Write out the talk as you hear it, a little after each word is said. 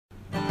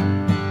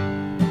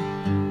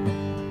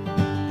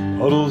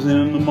Puddles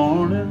in the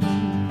morning,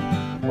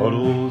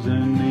 puddles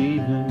in the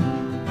evening,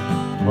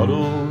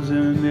 puddles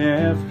in the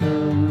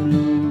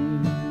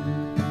afternoon.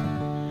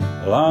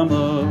 Well, I'm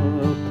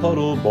a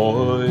puddle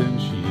boy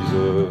and she's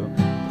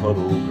a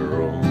puddle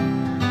girl.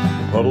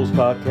 The Puddles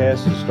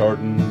podcast is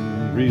starting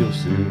real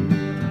soon.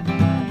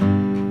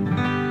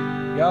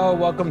 Yo,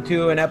 welcome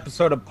to an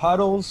episode of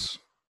Puddles.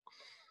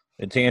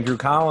 It's Andrew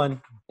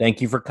Collin. Thank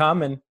you for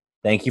coming.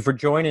 Thank you for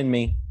joining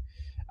me.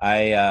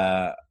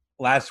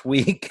 Last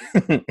week,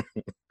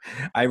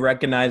 I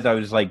recognized I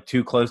was like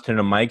too close to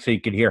the mic so you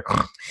could hear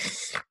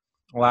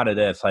a lot of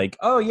this. Like,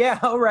 oh yeah,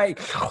 all right.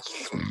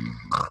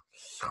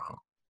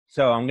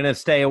 So I'm going to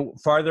stay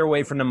farther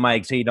away from the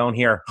mic so you don't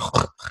hear.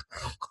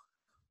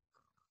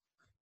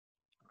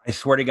 I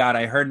swear to God,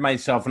 I heard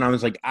myself and I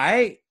was like,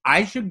 I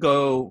should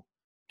go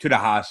to the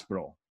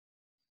hospital.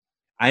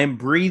 I am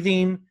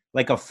breathing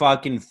like a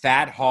fucking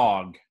fat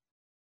hog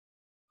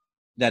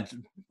that's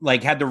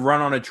like had to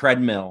run on a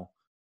treadmill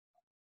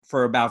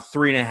for about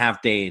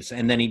 3.5 days,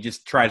 and then he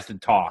just tries to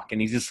talk,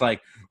 and he's just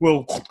like,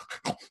 well,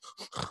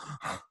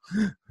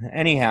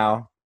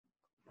 anyhow,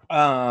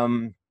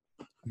 thank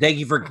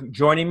you for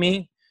joining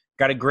me.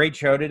 Got a great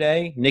show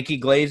today. Nikki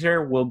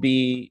Glaser will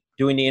be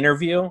doing the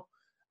interview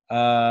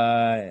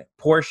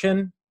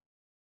portion.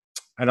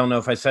 I don't know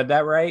if I said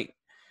that right.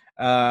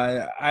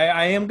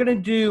 I am going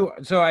to do,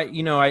 so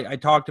I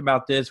talked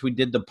about this. We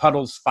did the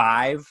Puddles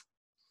 5,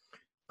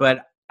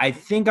 but I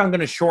think I'm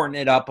going to shorten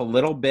it up a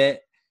little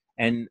bit.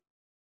 And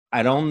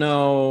I don't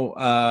know.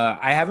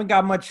 I haven't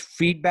got much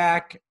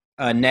feedback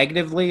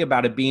negatively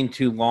about it being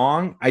too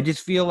long. I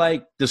just feel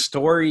like the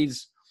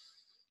stories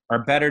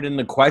are better than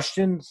the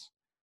questions.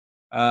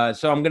 So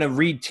I'm going to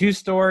read 2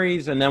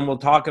 stories, and then we'll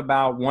talk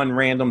about one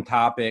random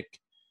topic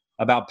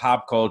about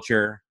pop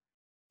culture.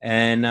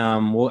 And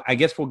I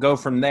guess we'll go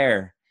from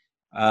there.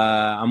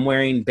 I'm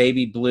wearing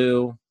baby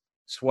blue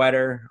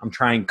sweater. I'm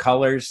trying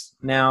colors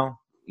now,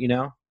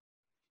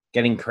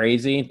 getting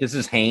crazy. This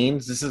is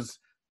Hanes. This is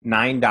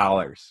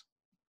 $9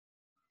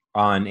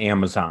 on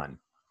Amazon.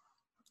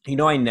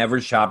 I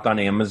never shopped on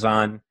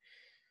Amazon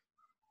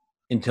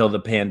until the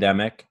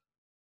pandemic.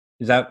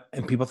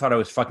 And people thought I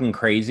was fucking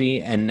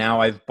crazy. And now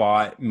I've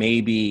bought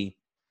maybe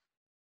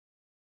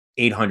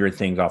 800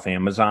 things off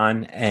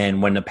Amazon.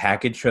 And when the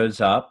package shows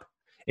up,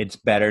 it's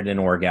better than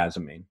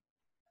orgasming.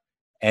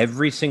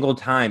 Every single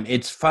time.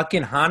 It's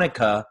fucking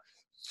Hanukkah.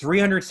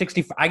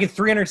 365. I get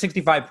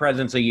 365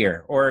 presents a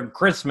year, or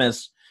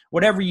Christmas,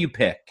 whatever you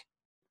pick.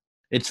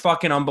 It's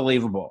fucking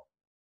unbelievable.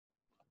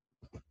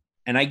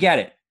 And I get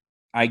it.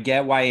 I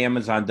get why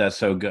Amazon does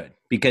so good.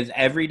 Because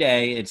every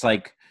day it's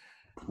like,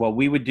 well,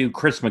 we would do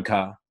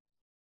Christmaka,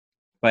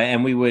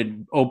 and we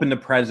would open the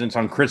presents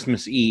on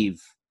Christmas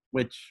Eve,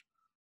 which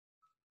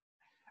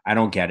I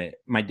don't get it.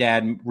 My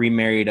dad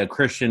remarried a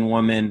Christian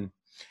woman,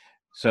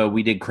 so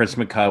we did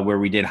Christmaka, where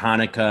we did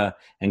Hanukkah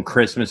and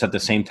Christmas at the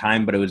same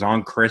time, but it was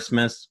on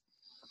Christmas.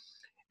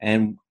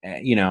 And,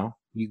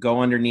 you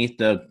go underneath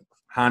the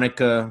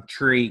Hanukkah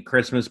tree,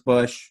 Christmas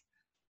bush.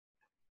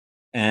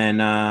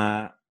 And,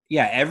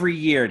 every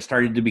year it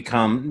started to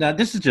become, now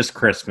this is just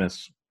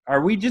Christmas.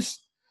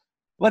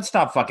 Let's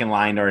stop fucking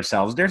lying to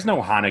ourselves. There's no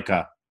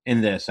Hanukkah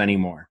in this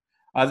anymore,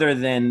 other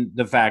than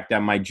the fact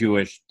that my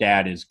Jewish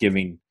dad is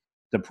giving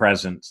the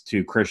presents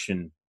to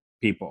Christian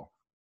people.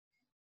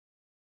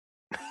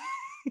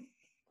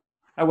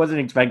 I wasn't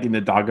expecting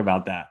to talk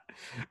about that.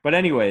 But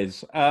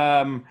anyways,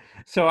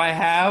 so I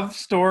have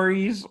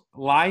stories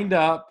lined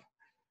up.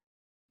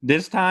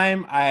 This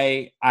time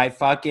I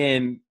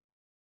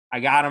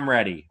got them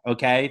ready,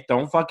 okay?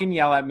 Don't fucking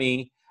yell at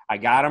me. I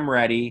got them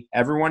ready.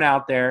 Everyone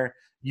out there,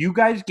 you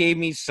guys gave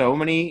me so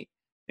many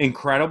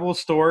incredible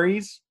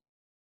stories.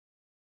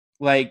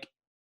 Like,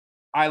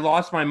 I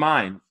lost my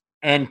mind.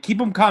 And keep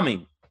them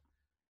coming.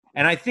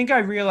 And I think I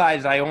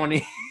realized I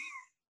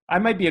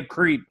might be a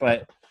creep,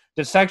 but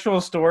the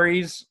sexual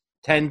stories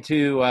tend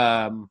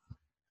to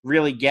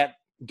really get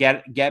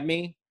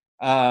me.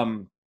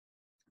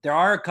 There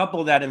are a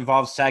couple that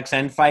involve sex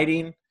and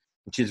fighting,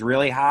 which is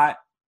really hot.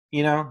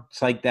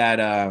 It's like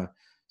that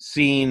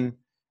scene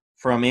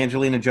from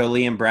Angelina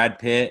Jolie and Brad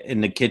Pitt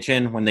in the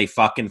kitchen when they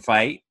fucking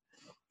fight.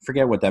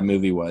 Forget what that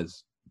movie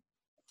was.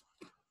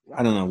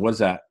 I don't know. What's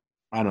that?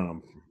 I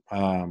don't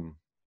know.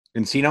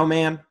 Encino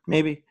Man,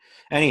 maybe?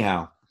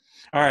 Anyhow.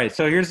 All right,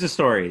 so here's the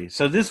story.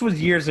 So this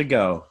was years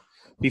ago.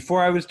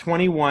 Before I was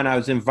 21, I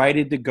was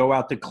invited to go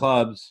out to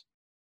clubs.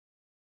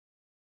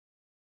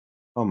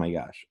 Oh my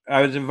gosh.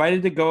 I was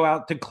invited to go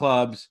out to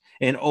clubs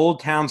in Old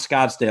Town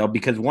Scottsdale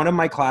because one of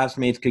my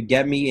classmates could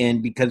get me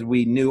in because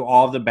we knew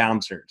all the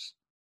bouncers.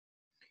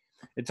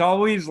 It's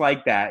always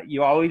like that.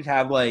 You always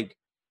have like,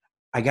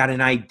 I got an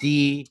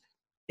ID.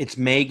 It's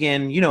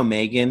Megan. You know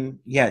Megan.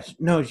 Yes.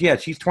 No, yeah,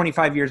 she's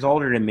 25 years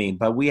older than me,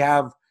 but we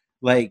have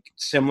like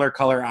similar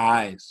color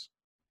eyes.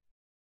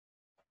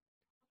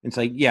 It's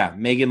like, yeah,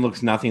 Megan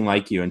looks nothing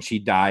like you, and she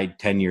died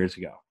 10 years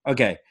ago.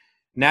 Okay.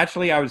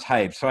 Naturally, I was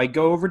hyped. So I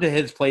go over to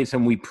his place,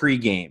 and we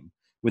pregame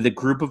with a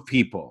group of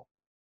people.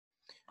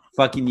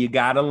 Fucking, you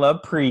gotta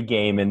love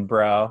pre-gaming,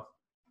 bro.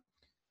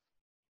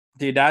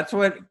 Dude, that's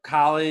what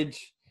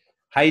college,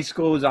 high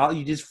school is all.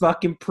 You just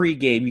fucking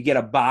pregame. You get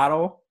a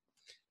bottle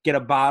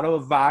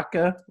of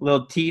vodka,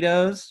 little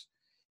Tito's,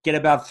 get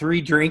about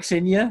 3 drinks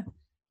in you.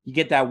 You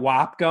get that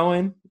wop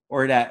going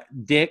or that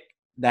dick,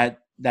 that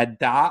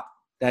dop,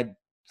 that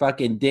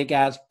fucking dick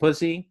ass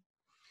pussy.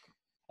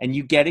 And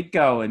you get it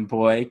going,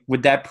 boy,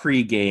 with that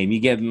pregame. You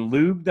getting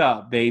lubed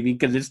up, baby,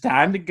 because it's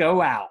time to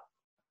go out.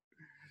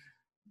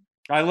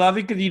 I love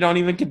it because you don't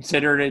even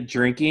consider it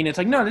drinking. It's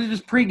like, no, this is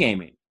just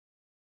pre-gaming.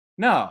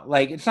 No,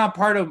 like, it's not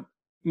part of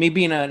me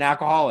being an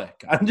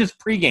alcoholic. I'm just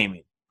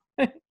pre-gaming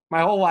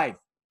my whole life.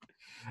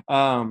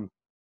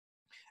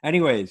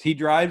 Anyways, he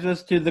drives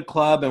us to the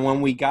club, and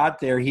when we got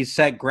there, he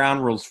set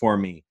ground rules for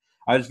me.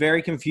 I was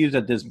very confused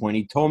at this point.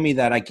 He told me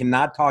that I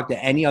cannot talk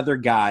to any other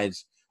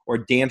guys or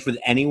dance with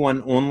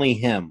anyone, only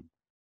him.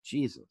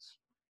 Jesus.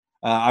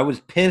 I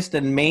was pissed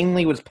and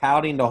mainly was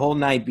pouting the whole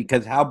night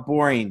because how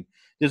boring.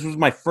 This was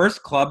my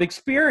first club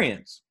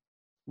experience.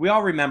 We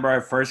all remember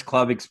our first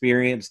club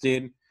experience,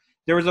 dude.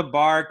 There was a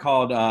bar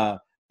called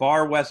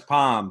Bar West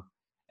Palm,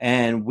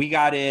 and we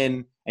got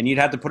in, and you'd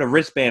have to put a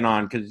wristband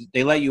on because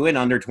they let you in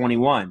under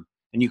 21,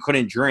 and you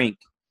couldn't drink.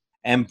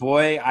 And,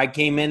 boy, I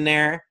came in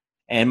there,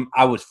 and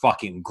I was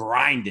fucking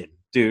grinding,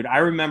 dude. I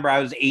remember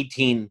I was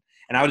 18,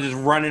 and I was just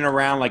running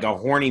around like a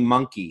horny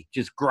monkey,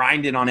 just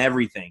grinding on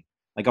everything,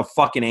 like a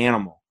fucking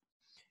animal.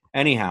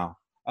 Anyhow,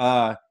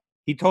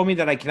 he told me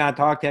that I cannot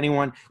talk to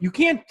anyone. You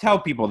can't tell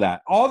people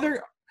that.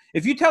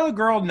 If you tell a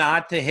girl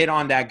not to hit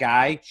on that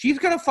guy, she's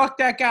going to fuck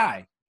that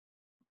guy.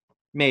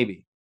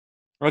 Maybe.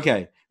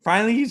 Okay.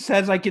 Finally, he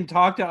says I can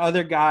talk to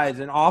other guys,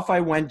 and off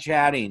I went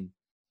chatting.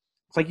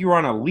 It's like you were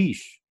on a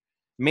leash.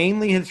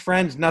 Mainly his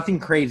friends, nothing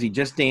crazy,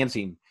 just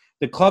dancing.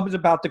 The club is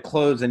about to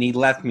close, and he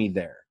left me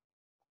there.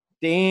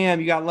 Damn,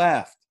 you got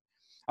left.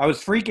 I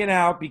was freaking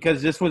out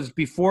because this was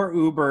before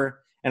Uber,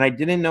 and I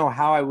didn't know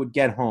how I would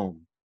get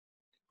home.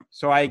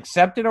 So I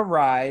accepted a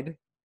ride.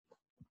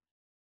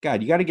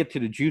 God, you got to get to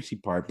the juicy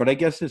part, but I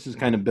guess this is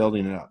kind of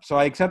building it up. So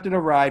I accepted a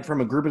ride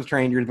from a group of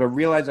strangers, but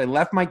realized I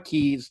left my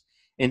keys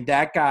in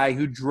that guy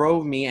who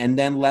drove me and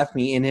then left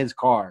me in his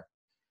car.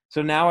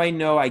 So now I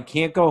know I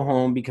can't go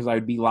home because I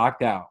would be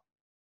locked out.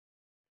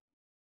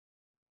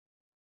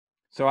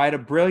 So I had a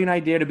brilliant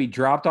idea to be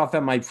dropped off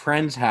at my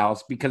friend's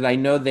house because I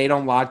know they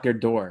don't lock their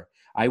door.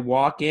 I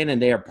walk in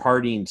and they are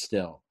partying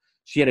still.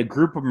 She had a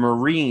group of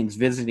Marines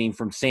visiting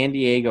from San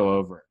Diego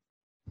over.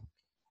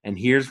 And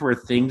here's where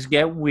things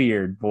get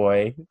weird,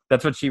 boy.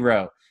 That's what she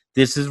wrote.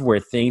 This is where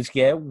things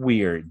get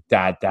weird. ...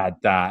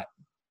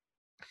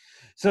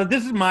 So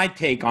this is my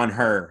take on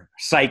her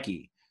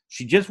psyche.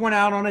 She just went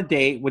out on a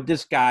date with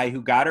this guy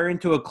who got her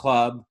into a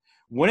club,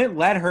 wouldn't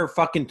let her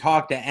fucking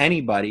talk to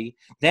anybody.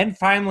 Then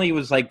finally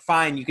was like,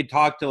 fine, you could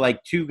talk to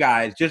like 2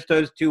 guys, just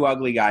those 2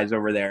 ugly guys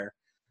over there.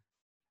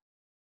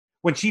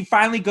 When she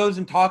finally goes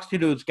and talks to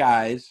those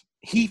guys,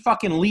 he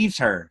fucking leaves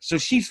her. So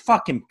she's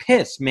fucking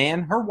pissed,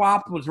 man. Her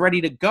WAP was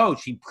ready to go.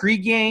 She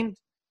pre-gamed.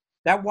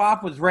 That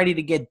WAP was ready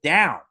to get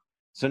down.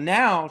 So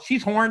now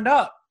she's horned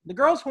up. The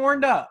girl's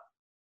horned up.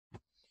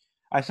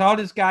 I saw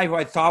this guy who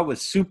I thought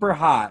was super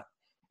hot,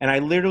 and I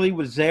literally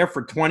was there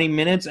for 20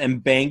 minutes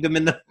and banged him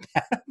in the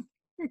back.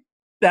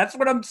 That's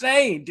what I'm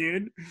saying,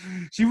 dude.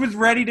 She was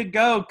ready to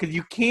go because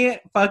you can't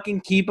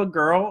fucking keep a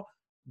girl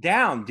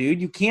down,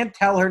 dude. You can't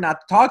tell her not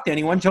to talk to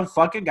anyone. She'll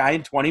fuck a guy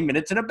in 20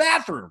 minutes in a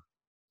bathroom.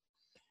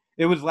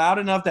 It was loud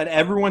enough that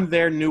everyone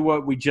there knew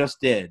what we just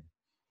did.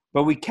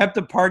 But we kept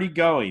the party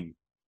going.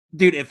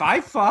 Dude, if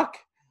I fuck,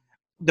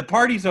 the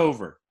party's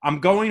over. I'm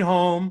going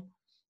home,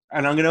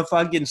 and I'm going to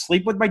fucking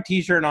sleep with my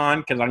T-shirt on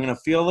because I'm going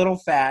to feel a little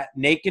fat,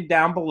 naked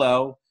down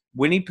below,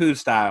 Winnie Pooh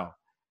style.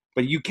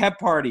 But you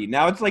kept partying.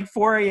 Now it's like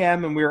 4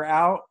 a.m., and we were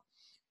out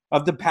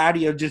of the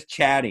patio just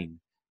chatting.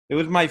 It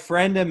was my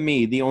friend and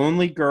me, the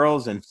only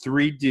girls and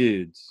 3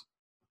 dudes.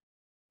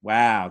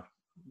 Wow.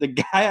 The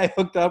guy I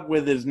hooked up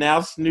with is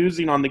now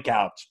snoozing on the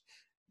couch.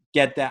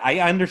 Get that? I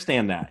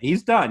understand that.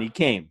 He's done. He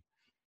came.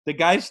 The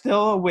guy's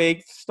still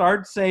awake.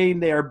 Starts saying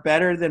they are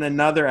better than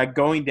another at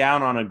going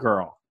down on a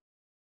girl.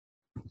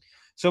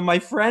 So my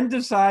friend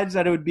decides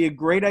that it would be a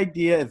great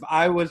idea if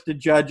I was the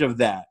judge of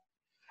that.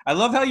 I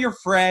love how your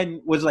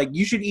friend was like,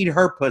 you should eat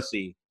her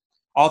pussy.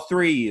 All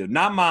 3 of you.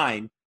 Not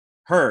mine.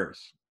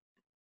 Hers.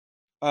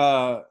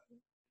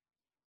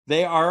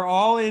 They are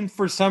all in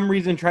for some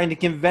reason trying to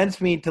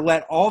convince me to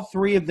let all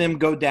 3 of them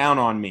go down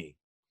on me.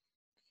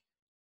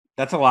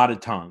 That's a lot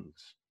of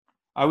tongues.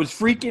 I was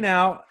freaking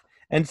out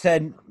and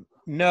said,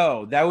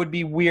 no, that would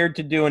be weird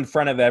to do in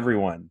front of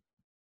everyone.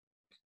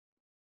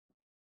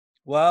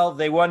 Well,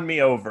 they won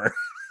me over.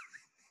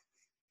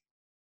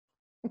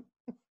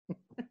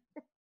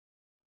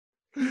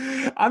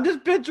 I'm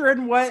just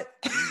picturing what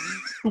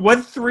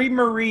 3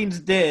 Marines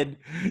did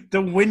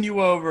to win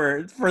you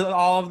over for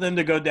all of them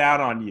to go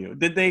down on you.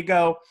 Did they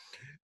go,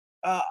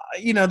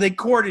 they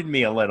courted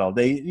me a little.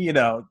 They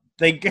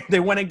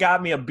went and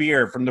got me a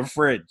beer from the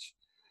fridge.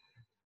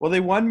 Well, they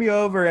won me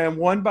over, and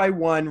one by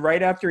one,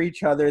 right after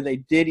each other, they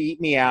did eat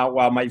me out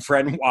while my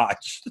friend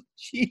watched.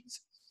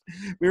 Jesus.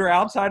 We were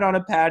outside on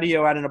a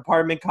patio at an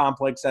apartment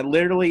complex that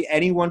literally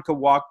anyone could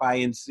walk by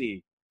and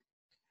see.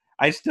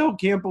 I still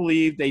can't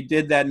believe they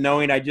did that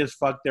knowing I just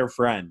fucked their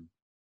friend.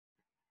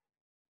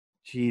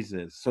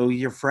 Jesus. So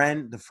the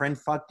friend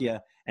fucked you.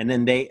 And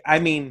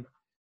then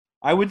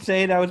I would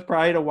say that was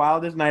probably the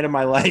wildest night of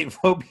my life.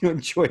 Hope you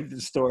enjoyed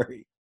the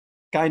story.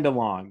 Kind of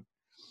long.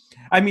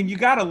 I mean, you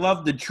got to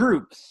love the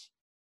troops.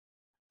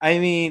 I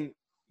mean,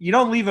 you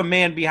don't leave a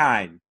man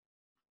behind.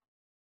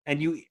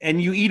 And you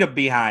eat him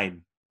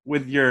behind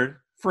with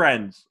your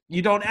friends.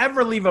 You don't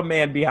ever leave a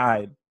man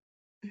behind.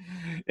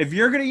 If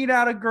you're going to eat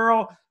out a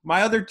girl,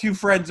 my other two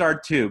friends are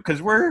too,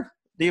 because we're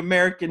the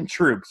American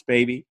troops,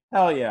 baby.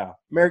 Hell yeah.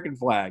 American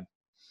flag.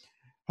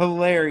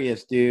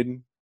 Hilarious,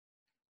 dude.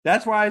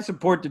 That's why I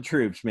support the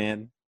troops,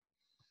 man.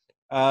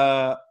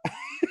 I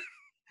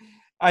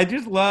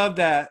just love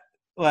that,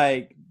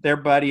 like, their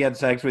buddy had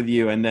sex with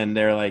you, and then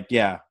they're like,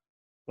 yeah,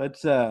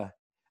 let's, what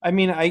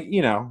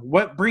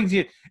brings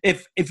you,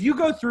 if you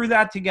go through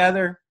that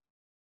together,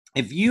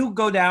 if you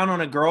go down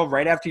on a girl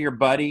right after your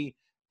buddy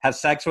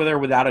has sex with her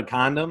without a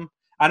condom,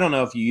 I don't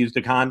know if you used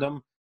a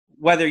condom,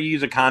 whether you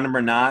use a condom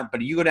or not,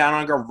 but you go down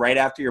on a girl right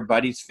after your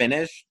buddy's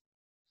finished,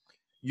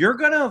 you're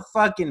going to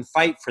fucking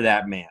fight for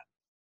that man.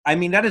 I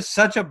mean, that is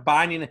such a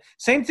binding.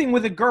 Same thing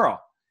with a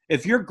girl.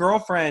 If your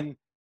girlfriend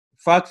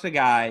fucks a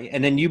guy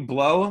and then you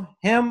blow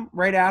him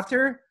right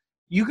after,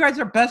 you guys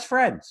are best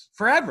friends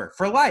forever,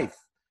 for life,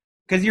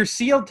 because you're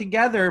sealed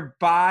together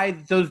by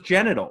those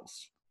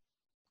genitals.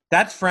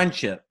 That's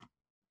friendship.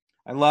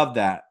 I love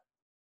that.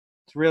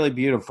 It's really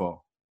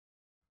beautiful.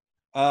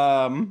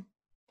 All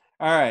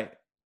right.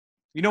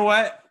 You know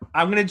what?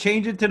 I'm going to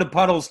change it to the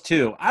Puddles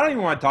too. I don't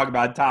even want to talk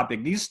about a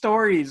topic. These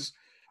stories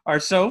are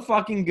so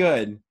fucking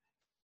good.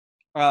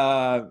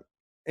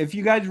 If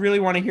you guys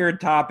really want to hear a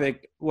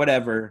topic,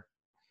 whatever.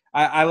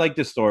 I like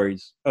the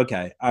stories.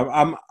 Okay.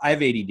 I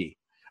have ADD.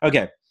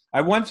 Okay.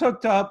 I once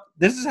hooked up.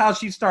 This is how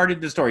she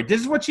started the story. This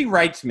is what she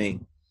writes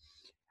me.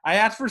 I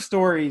asked for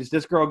stories.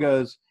 This girl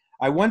goes,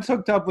 I once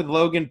hooked up with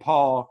Logan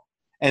Paul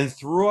and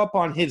threw up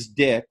on his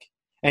dick,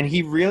 and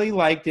he really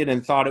liked it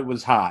and thought it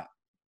was hot.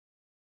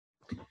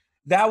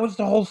 That was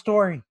the whole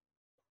story.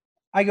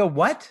 I go,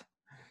 what?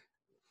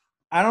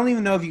 I don't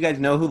even know if you guys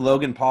know who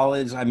Logan Paul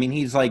is. I mean,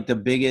 he's like the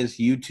biggest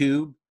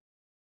YouTube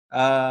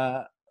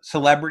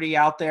celebrity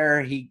out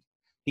there. He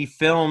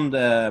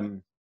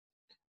filmed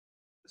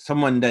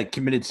someone that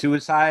committed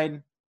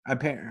suicide,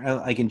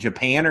 like in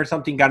Japan or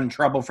something, got in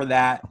trouble for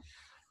that.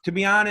 To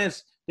be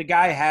honest, the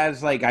guy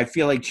has, like, I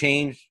feel like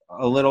changed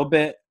a little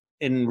bit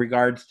in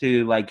regards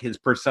to like his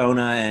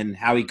persona and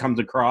how he comes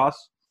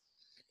across.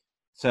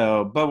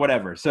 So, but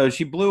whatever. So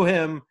she blew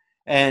him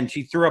and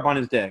she threw up on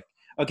his dick.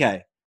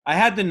 Okay. I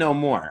had to know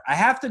more. I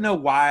have to know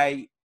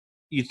why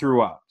you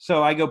threw up.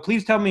 So I go,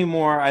 please tell me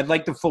more. I'd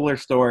like the fuller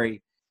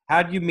story.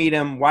 How did you meet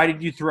him? Why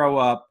did you throw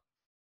up?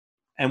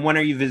 And when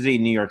are you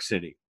visiting New York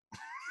City?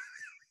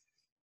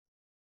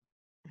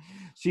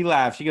 She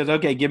laughed. She goes,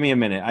 okay, give me a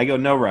minute. I go,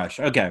 no rush.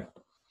 Okay.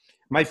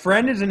 My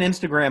friend is an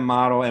Instagram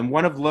model, and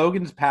one of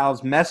Logan's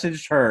pals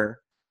messaged her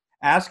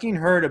asking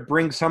her to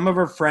bring some of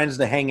her friends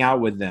to hang out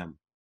with them.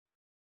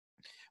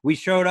 We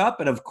showed up,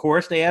 and of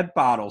course they had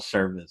bottle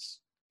service.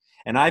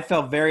 And I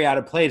felt very out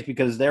of place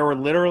because there were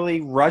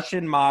literally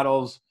Russian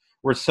models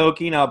were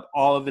soaking up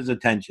all of his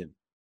attention.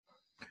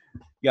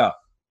 Yo,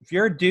 if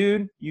you're a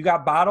dude, you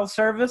got bottle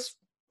service,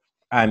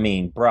 I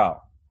mean, bro,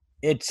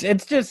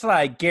 it's just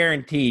like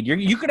guaranteed.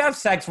 You could have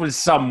sex with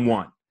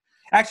someone.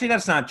 Actually,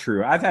 that's not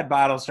true. I've had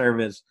bottle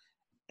service,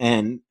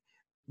 and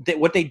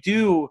what they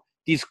do,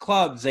 these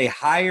clubs, they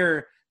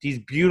hire these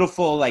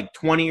beautiful, like,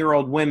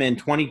 20-year-old women,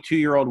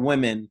 22-year-old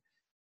women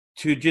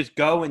to just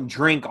go and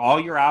drink all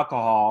your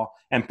alcohol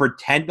and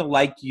pretend to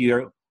like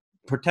you.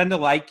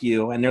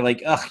 And they're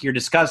like, ugh, you're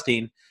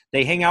disgusting.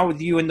 They hang out with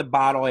you in the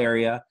bottle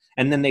area,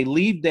 and then they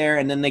leave there,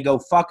 and then they go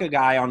fuck a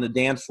guy on the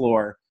dance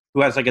floor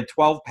who has like a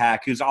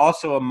 12-pack who's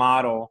also a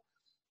model.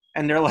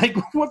 And they're like,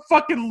 what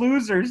fucking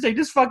losers. They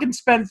just fucking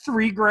spent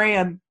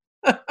 $3,000.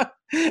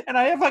 And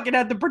I fucking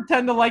had to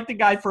pretend to like the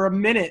guy for a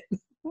minute.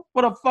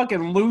 What a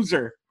fucking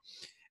loser.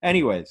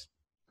 Anyways.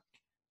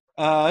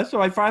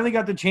 So I finally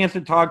got the chance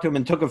to talk to him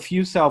and took a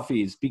few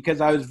selfies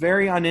because I was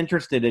very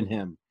uninterested in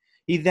him.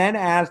 He then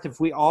asked if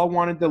we all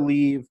wanted to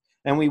leave,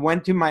 and we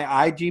went to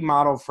my IG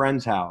model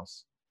friend's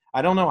house.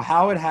 I don't know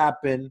how it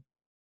happened,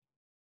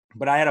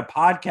 but I had a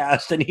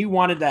podcast and he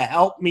wanted to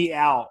help me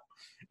out,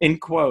 in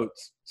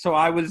quotes. So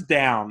I was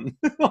down.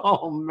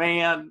 Oh,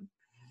 man.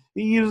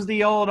 He used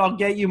the old, I'll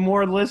get you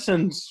more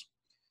listens.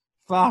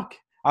 Fuck.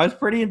 I was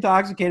pretty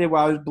intoxicated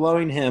while I was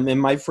blowing him in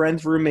my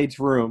friend's roommate's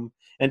room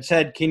and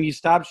said, can you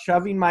stop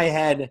shoving my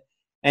head?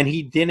 And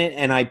he didn't,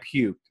 and I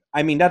puked.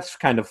 I mean, that's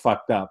kind of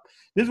fucked up.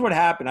 This is what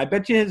happened. I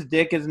bet you his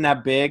dick isn't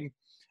that big.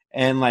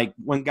 And, like,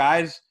 when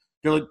guys,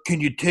 they're like, can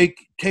you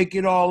take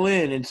it all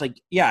in? And it's like,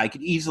 yeah, I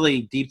could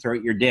easily deep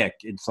throat your dick.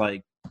 It's,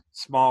 like,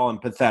 small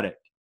and pathetic.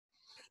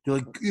 They're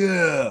like,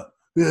 yeah.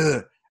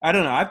 I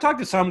don't know. I've talked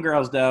to some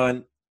girls,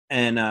 though,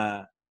 and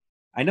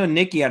I know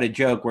Nikki had a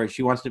joke where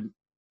she wants to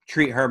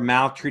her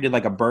mouth treated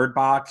like a bird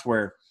box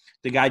where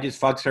the guy just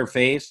fucks her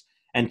face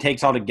and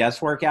takes all the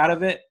guesswork out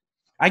of it.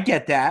 I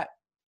get that.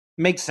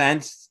 Makes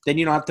sense. Then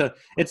you don't have to.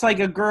 It's like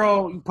a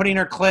girl putting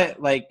her clit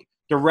like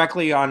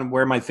directly on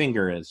where my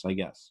finger is, I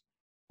guess,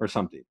 or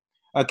something.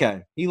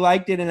 Okay. He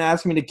liked it and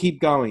asked me to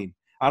keep going.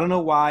 I don't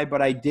know why,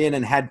 but I did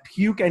and had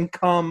puke and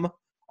cum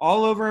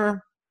all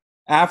over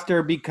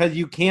after because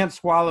you can't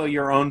swallow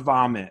your own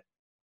vomit.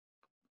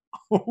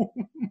 Oh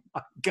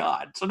my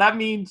God. So that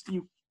means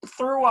you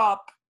threw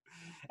up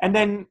and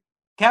then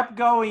kept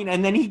going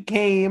and then he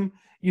came,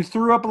 you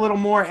threw up a little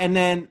more and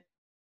then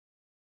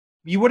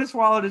you would have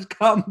swallowed his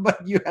cum,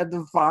 but you had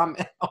to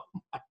vomit. Oh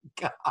my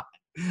God.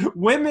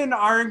 Women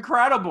are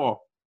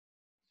incredible.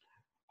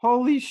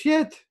 Holy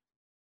shit.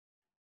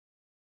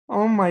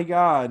 Oh my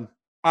God.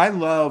 I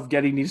love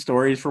getting these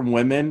stories from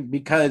women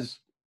because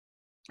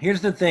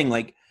here's the thing.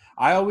 Like,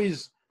 I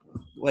always,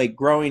 like,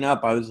 growing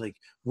up, I was like,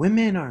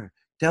 women are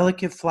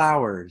delicate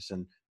flowers.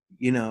 And,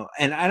 you know,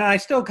 and I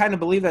still kind of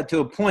believe that to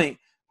a point.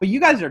 But you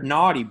guys are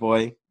naughty,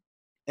 boy.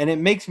 And it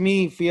makes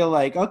me feel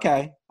like,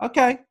 okay,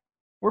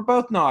 we're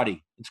both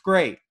naughty. It's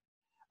great.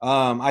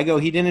 I go,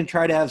 he didn't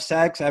try to have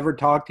sex, ever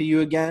talk to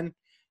you again?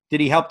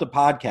 Did he help the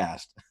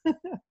podcast?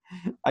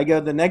 I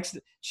go,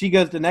 she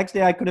goes, the next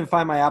day I couldn't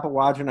find my Apple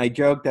Watch and I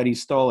joked that he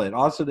stole it.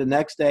 Also the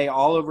next day,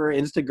 all over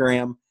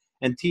Instagram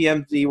and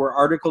TMZ were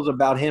articles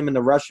about him and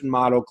the Russian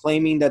model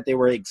claiming that they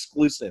were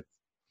exclusive.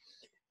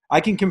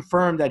 I can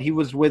confirm that he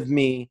was with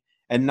me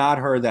and not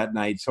her that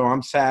night, so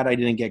I'm sad I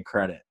didn't get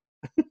credit.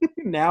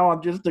 Now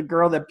I'm just the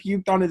girl that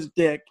puked on his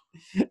dick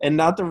and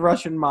not the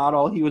Russian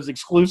model he was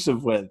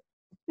exclusive with.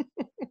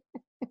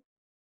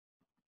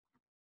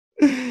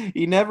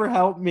 He never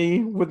helped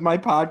me with my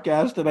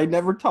podcast and I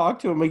never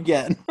talked to him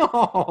again.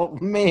 Oh,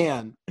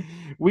 man.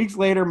 Weeks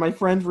later, my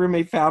friend's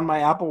roommate found my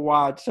Apple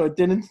Watch, so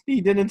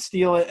he didn't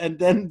steal it, and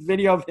then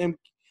video of him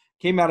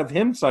came out of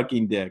him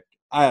sucking dick.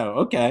 Oh,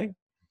 okay.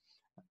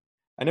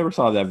 I never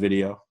saw that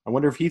video. I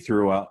wonder if he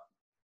threw up.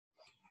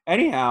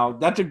 Anyhow,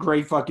 that's a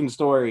great fucking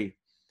story.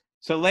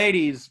 So,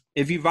 ladies,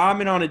 if you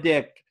vomit on a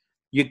dick,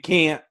 you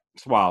can't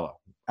swallow.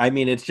 I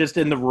mean, it's just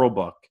in the rule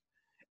book.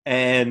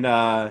 And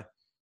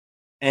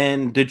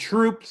the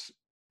troops,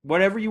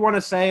 whatever you want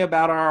to say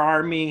about our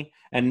army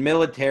and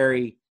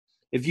military,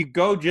 if you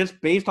go just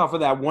based off of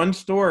that one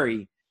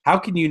story, how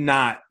can you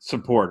not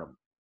support them?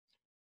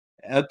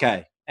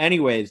 Okay.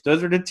 Anyways,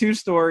 those are the two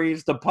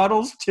stories. The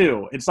Puddles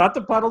 2. It's not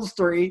the Puddles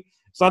 3.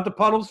 It's not the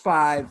Puddles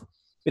 5.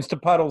 It's the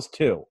Puddles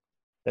 2.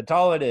 That's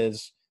all it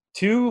is.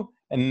 2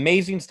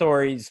 amazing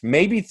stories,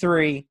 maybe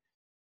 3,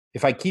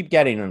 if I keep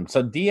getting them.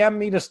 So DM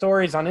me the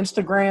stories on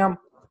Instagram,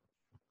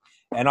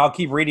 and I'll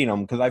keep reading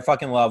them because I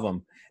fucking love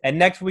them. And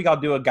next week I'll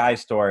do a guy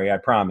story, I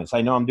promise.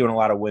 I know I'm doing a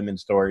lot of women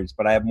stories,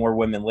 but I have more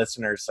women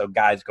listeners, so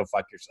guys, go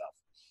fuck yourself.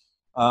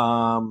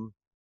 All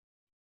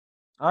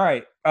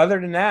right. Other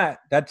than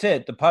that, that's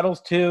it. The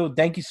Puddles 2.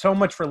 Thank you so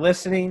much for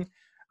listening.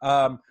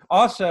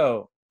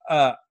 Also,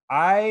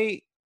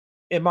 I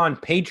am on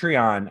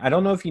Patreon. I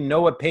don't know if you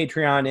know what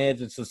Patreon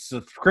is. It's a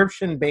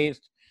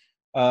subscription-based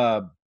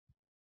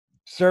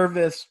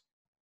service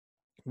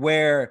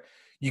where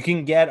you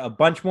can get a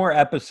bunch more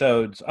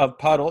episodes of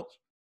Puddles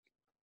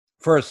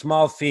for a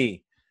small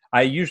fee.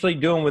 I usually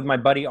do them with my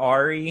buddy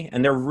Ari,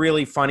 and they're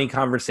really funny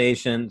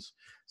conversations.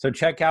 So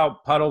check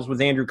out Puddles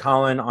with Andrew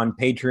Collin on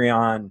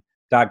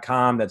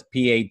patreon.com. That's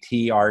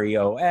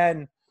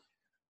Patreon.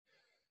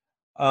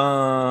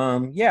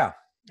 Yeah.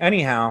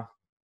 Anyhow,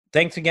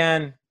 thanks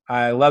again.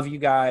 I love you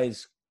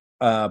guys.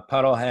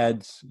 Puddle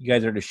heads. You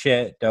guys are the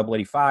shit. Double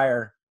 80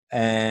 Fire.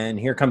 And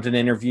here comes an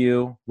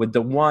interview with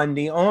the one,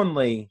 the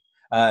only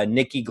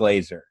Nikki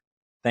Glaser.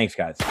 Thanks,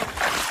 guys.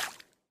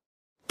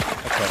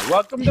 Okay,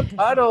 welcome to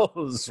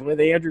Puddles with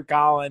Andrew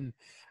Collin.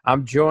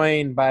 I'm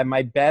joined by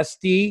my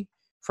bestie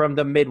from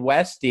the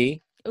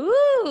Midwestie.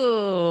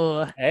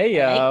 Ooh. Hey,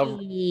 yo.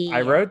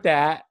 I wrote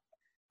that.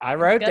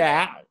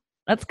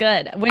 That's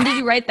good. When did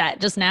you write that?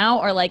 Just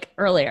now or like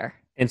earlier?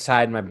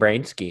 Inside my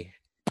brain ski.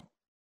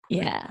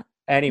 Yeah.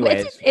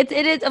 Anyways. It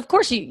is, of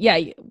course,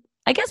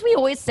 I guess we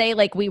always say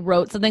like we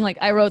wrote something, like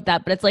I wrote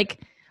that, but it's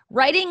like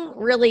writing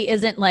really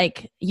isn't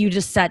like you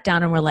just sat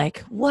down and were like,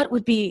 what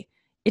would be,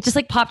 it just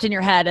like popped in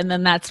your head and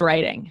then that's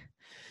writing.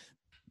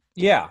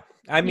 Yeah.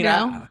 I mean, you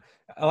know?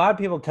 A lot of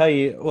people tell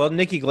you, well,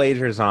 Nikki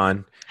Glaser's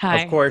on.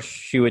 Hi. Of course,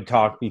 she would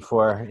talk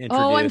before introduced.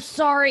 Oh, I'm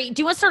sorry.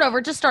 Do you want to start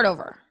over? Just start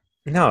over.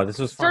 No, this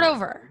was fun. Start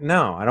over.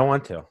 No, I don't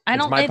want to.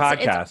 It's my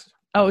podcast.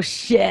 Oh,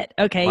 shit.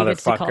 Okay, you get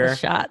to call the Motherfucker.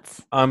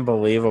 shots.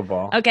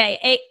 Unbelievable.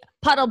 Okay,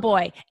 Puddle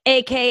Boy,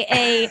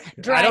 a.k.a.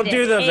 Dry I don't Dick,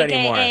 do those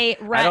AKA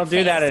anymore. Rat I don't do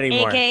Face, that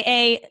anymore.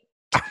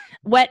 A.k.a.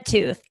 Wet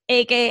Tooth,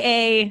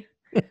 a.k.a.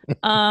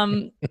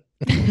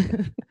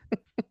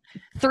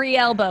 3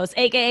 Elbows,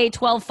 a.k.a.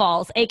 12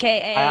 Falls,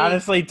 a.k.a. I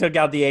honestly took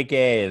out the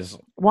AKAs.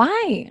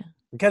 Why?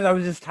 Because I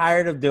was just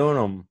tired of doing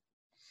them.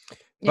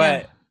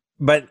 Yeah.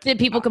 But Did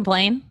people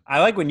complain?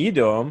 I like when you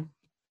do them.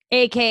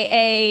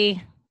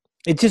 A.k.a.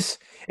 It just,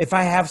 if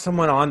I have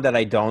someone on that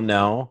I don't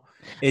know,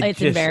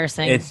 It's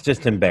embarrassing. It's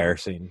just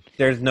embarrassing.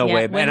 There's no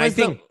way. And I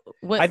think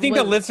I think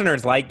the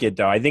listeners like it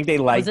though. I think they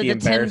like the embarrassment.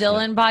 Was it the Tim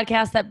Dillon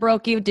podcast that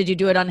broke you? Did you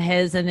do it on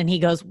his? And then he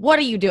goes, "What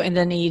are you doing?" And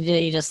then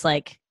he just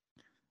like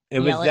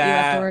it yell was at you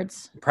that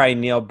afterwards. probably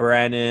Neil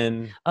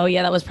Brennan. Oh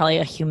yeah, that was probably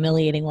a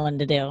humiliating one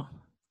to do.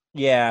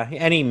 Yeah,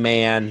 any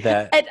man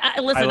that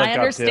listen, I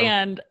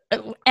understand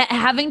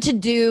having to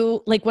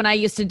do like when I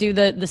used to do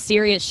the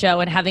serious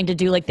show and having to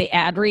do like the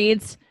ad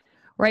reads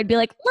where I'd be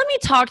like, let me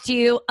talk to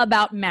you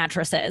about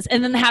mattresses.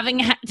 And then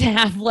having to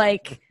have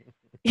like,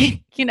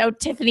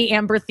 Tiffany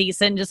Amber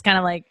Thiessen just kind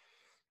of like.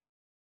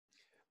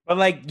 But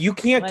like, you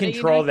can't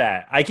control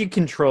that. I can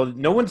control.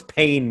 No one's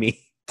paying me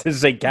to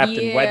say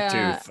Captain Wet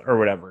Tooth or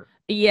whatever.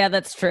 Yeah,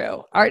 that's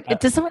true. Was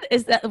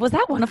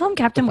that one of them,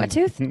 Captain Wet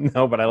Tooth?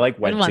 No, but I like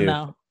Wet Tooth. One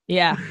though.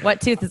 Yeah, Wet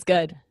Tooth is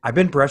good. I've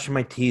been brushing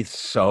my teeth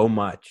so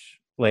much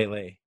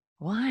lately.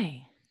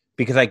 Why?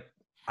 Because I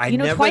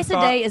never twice a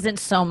day isn't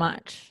so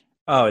much.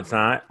 Oh, it's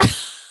not?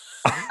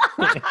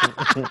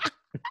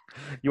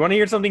 You want to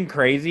hear something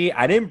crazy?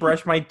 I didn't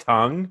brush my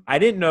tongue. I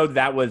didn't know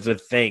that was a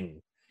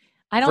thing.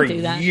 I don't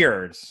do that. For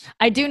years.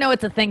 I do know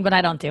it's a thing, but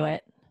I don't do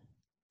it.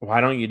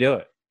 Why don't you do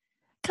it?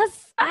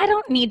 Because I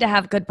don't need to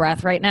have good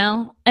breath right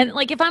now. And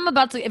like if I'm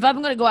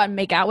going to go out and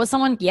make out with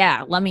someone,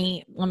 yeah, let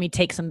me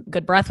take some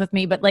good breath with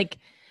me. But like,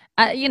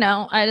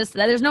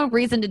 there's no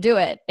reason to do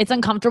it. It's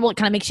uncomfortable. It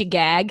kind of makes you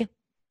gag.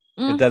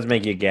 It does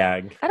make you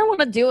gag. I don't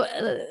want to do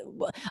it.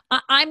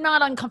 I'm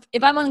not uncomfortable.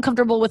 If I'm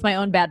uncomfortable with my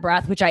own bad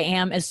breath, which I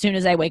am as soon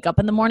as I wake up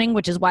in the morning,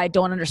 which is why I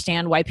don't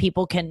understand why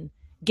people can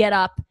get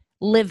up,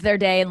 live their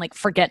day and like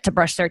forget to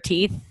brush their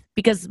teeth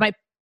because my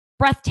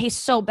breath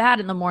tastes so bad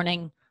in the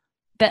morning.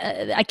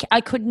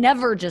 I could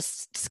never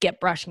just skip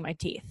brushing my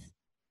teeth.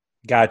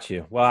 Got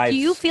you. Well, do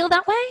you feel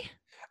that way?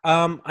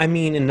 I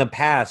mean, in the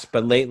past,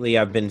 but lately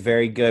I've been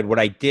very good. What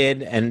I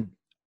did, and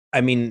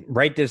I mean,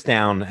 write this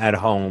down at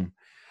home.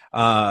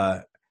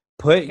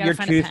 Put your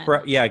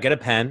toothbrush. Yeah, get a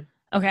pen.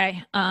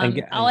 Okay.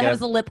 All I have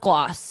is a lip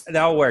gloss.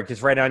 That'll work.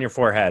 Just right on your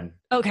forehead.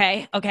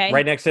 Okay.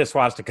 Right next to the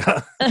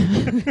swastika.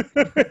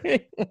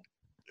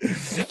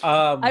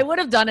 I would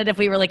have done it if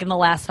we were like in the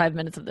last 5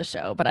 minutes of the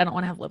show, but I don't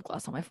want to have lip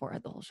gloss on my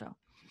forehead the whole show.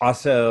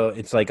 Also,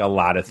 it's like a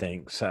lot of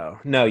things. So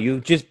no,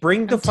 you just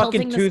bring the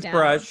fucking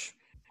toothbrush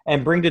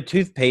and bring the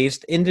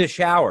toothpaste into the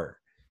shower.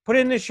 Put it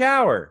in the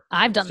shower.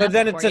 I've done that. So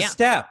then it's a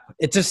step.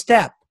 It's a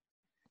step.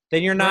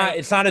 Then you're not. Right.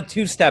 It's not a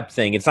 2-step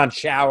thing. It's not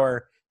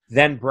shower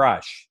then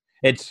brush.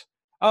 It's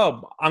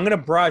I'm gonna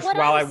brush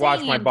while I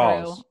wash my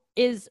balls.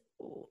 Is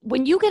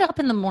when you get up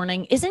in the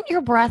morning, isn't your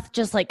breath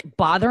just like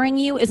bothering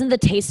you? Isn't the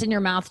taste in your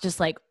mouth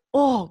just like,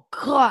 oh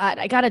God,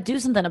 I got to do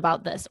something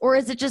about this? Or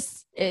is it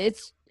just,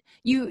 it's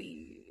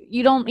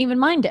you don't even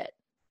mind it?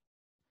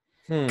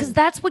 Because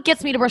that's what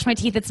gets me to brush my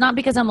teeth. It's not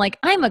because I'm like,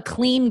 I'm a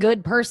clean,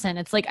 good person.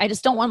 It's like, I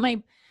just don't want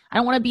I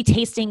don't want to be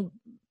tasting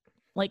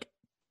like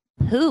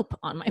poop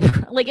on my,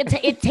 like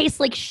it tastes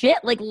like shit,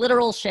 like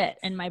literal shit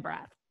in my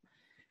breath.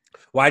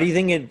 Why do you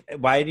think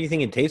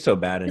it tastes so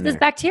bad in there? Because it's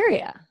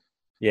bacteria.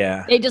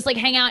 Yeah. They just like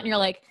hang out and you're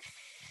like,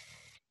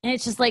 and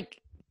it's just like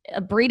a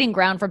breeding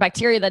ground for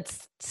bacteria that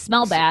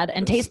smell bad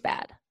and taste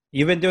bad.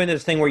 You've been doing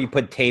this thing where you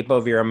put tape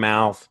over your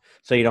mouth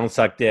so you don't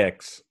suck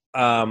dicks.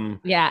 Yeah.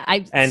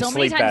 So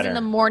many times better. in the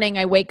morning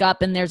I wake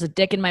up and there's a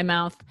dick in my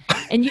mouth.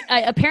 And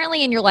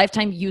apparently in your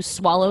lifetime you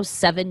swallow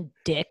 7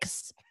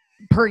 dicks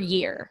per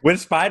year. With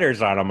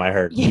spiders on them, I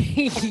heard.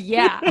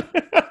 Yeah.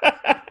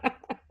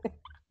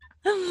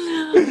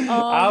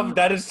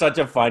 That is such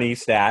a funny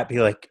stat.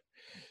 Be like,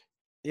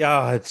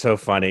 yeah, it's so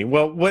funny.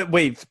 Well,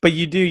 wait, but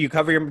you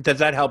cover does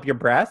that help your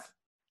breath?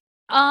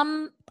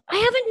 I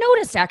haven't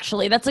noticed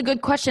actually. That's a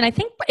good question. I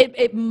think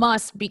it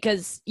must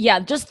because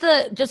just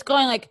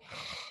going like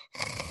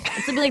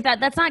something like that.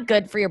 That's not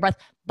good for your breath.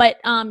 But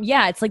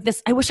it's like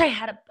this. I wish I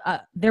had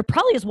there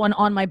probably is one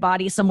on my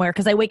body somewhere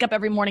because I wake up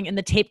every morning and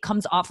the tape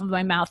comes off of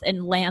my mouth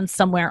and lands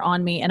somewhere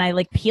on me and I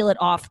like peel it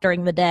off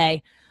during the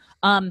day.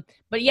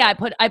 But yeah,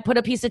 I put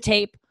a piece of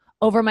tape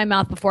over my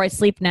mouth before I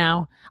sleep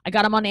now. I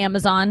got them on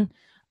Amazon.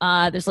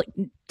 There's like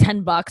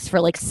 $10 for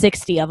like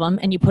 60 of them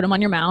and you put them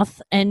on your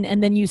mouth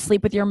and then you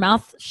sleep with your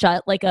mouth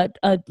shut like a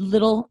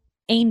little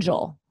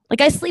angel.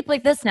 Like I sleep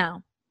like this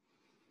now.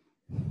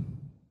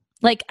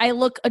 Like I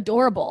look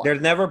adorable.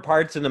 There's never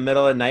parts in the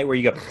middle of the night where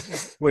you go,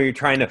 where you're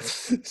trying to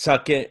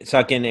suck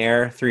in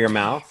air through your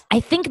mouth. I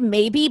think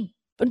maybe,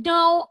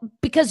 no,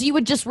 because you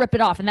would just rip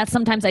it off. And that's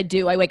sometimes I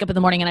do. I wake up in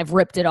the morning and I've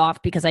ripped it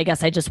off because I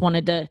guess I just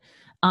wanted to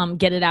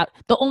get it out.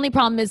 The only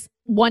problem is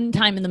one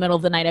time in the middle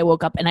of the night, I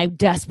woke up and I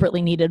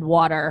desperately needed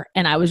water.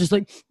 And I was just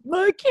like,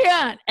 I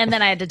can't. And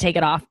then I had to take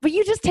it off. But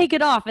you just take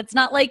it off. It's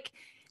not like,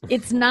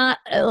 it's not,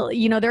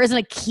 there isn't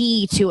a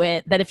key to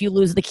it that if you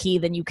lose the key,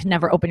 then you can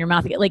never open your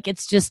mouth again. Like,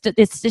 it's just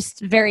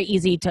very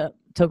easy to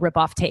rip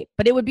off tape.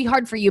 But it would be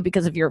hard for you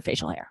because of your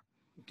facial hair.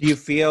 Do you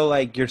feel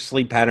like your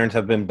sleep patterns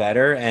have been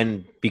better?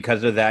 And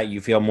because of that,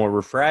 you feel more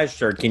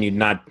refreshed? Or can you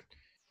not?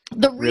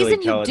 The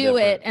reason you do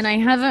it, and I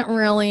haven't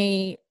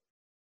really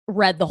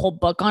read the whole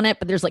book on it,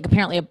 but there's like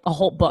apparently a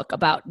whole book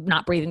about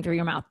not breathing through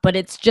your mouth, but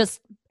it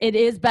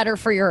is better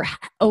for your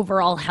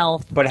overall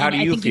health. But how do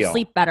you think feel? You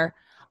sleep better.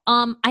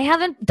 I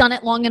haven't done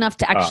it long enough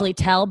to actually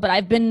tell, but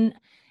I've been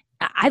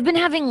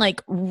having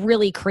like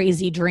really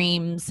crazy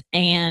dreams,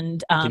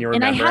 and Can you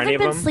and I remember any haven't of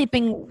been them?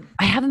 sleeping.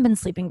 I haven't been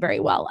sleeping very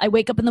well. I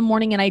wake up in the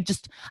morning and I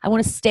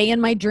want to stay in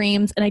my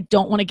dreams, and I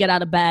don't want to get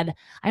out of bed.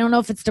 I don't know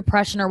if it's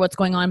depression or what's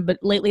going on, but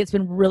lately it's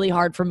been really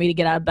hard for me to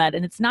get out of bed,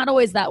 and it's not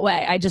always that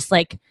way. I just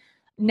like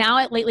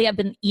lately I've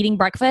been eating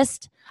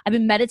breakfast. I've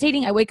been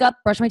meditating. I wake up,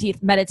 brush my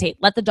teeth, meditate,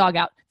 let the dog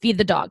out, feed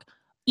the dog,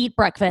 eat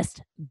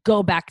breakfast,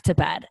 go back to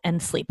bed,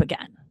 and sleep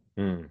again.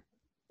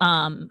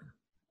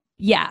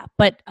 Yeah,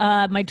 but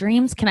my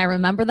dreams, can I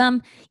remember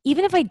them?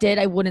 Even if I did,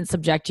 I wouldn't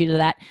subject you to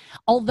that.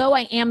 Although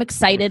I am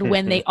excited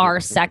when they are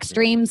sex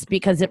dreams,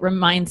 because it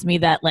reminds me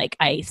that like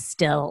I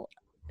still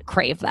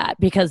crave that,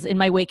 because in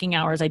my waking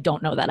hours I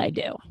don't know that I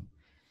do.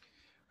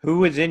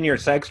 Who is in your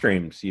sex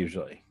dreams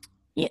usually?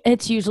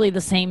 It's usually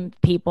the same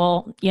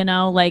people,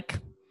 like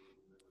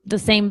the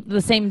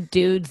same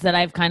dudes that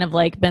I've kind of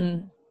like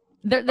been.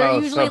 They're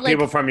usually so like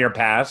people from your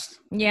past.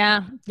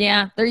 Yeah.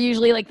 They're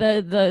usually like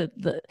the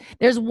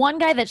there's one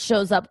guy that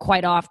shows up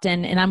quite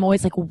often, and I'm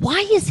always like, why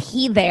is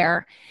he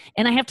there?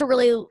 And I have to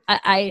really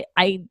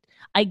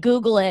I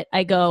Google it.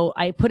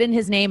 I put in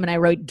his name and I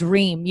wrote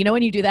dream. You know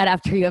when you do that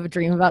after you have a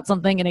dream about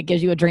something and it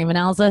gives you a dream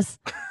analysis?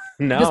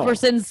 No. This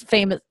person's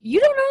famous. You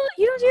don't know?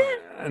 You don't do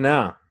that?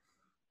 No.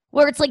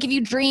 Where it's like if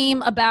you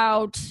dream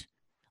about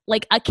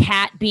like a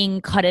cat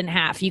being cut in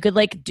half, you could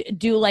like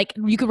do like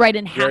you could write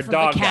in half of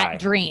a cat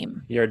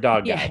dream. You're a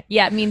dog guy.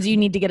 Yeah, it means you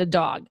need to get a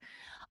dog,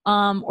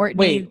 or it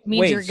means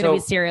you're going to be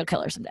a serial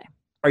killer someday.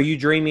 Are you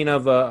dreaming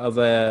of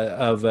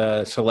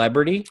a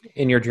celebrity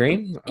in your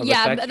dream?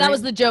 Yeah, that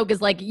was the joke. Is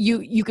like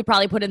you could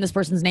probably put in this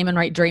person's name and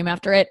write dream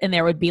after it, and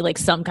there would be like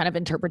some kind of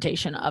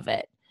interpretation of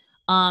it.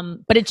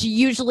 But it's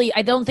usually,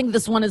 I don't think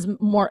this one is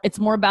more. It's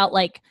more about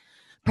like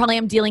probably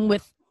I'm dealing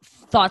with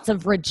thoughts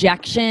of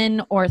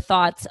rejection or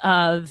thoughts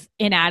of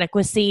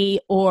inadequacy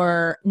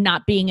or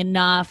not being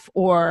enough,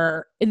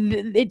 or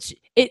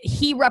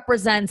he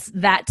represents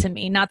that to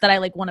me. Not that I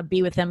like want to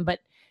be with him, but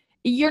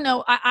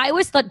I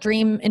always thought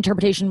dream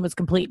interpretation was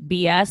complete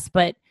BS,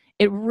 but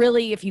it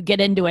really, if you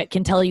get into it,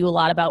 can tell you a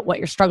lot about what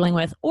you're struggling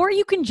with. Or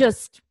you can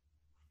just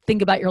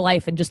think about your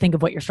life and just think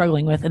of what you're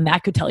struggling with, and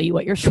that could tell you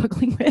what you're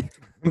struggling with.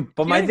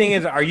 But my thing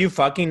is, are you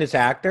fucking this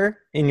actor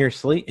in your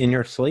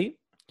sleep?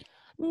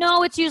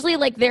 No, it's usually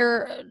like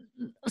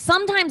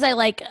sometimes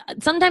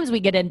we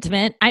get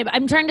intimate.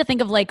 I'm trying to think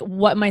of like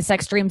what my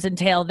sex dreams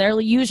entail. There'll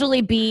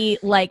usually be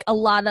like a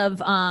lot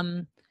of,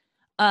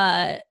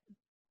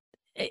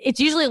 it's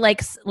usually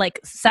like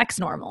sex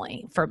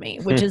normally for me,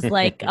 which is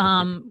like,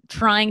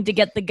 trying to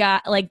get the guy,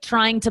 like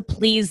trying to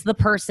please the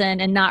person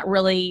and not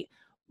really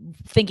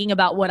thinking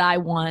about what I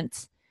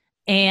want.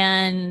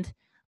 And,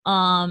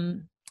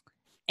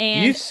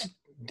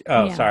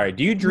 sorry.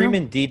 Do you dream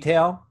in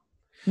detail?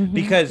 Mm-hmm.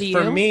 Because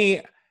for me,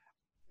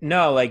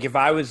 no, like if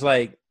I was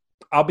like,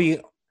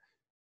 I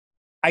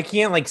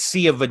can't like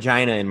see a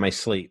vagina in my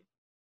sleep,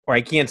 or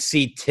I can't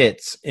see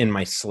tits in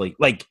my sleep,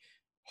 like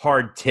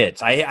hard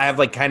tits. I have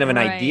like kind of an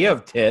idea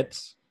of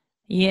tits.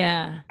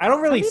 Yeah. I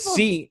don't really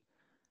see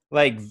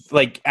like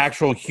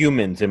actual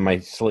humans in my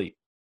sleep.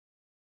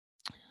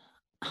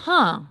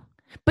 Huh.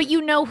 But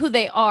you know who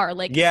they are.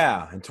 Like,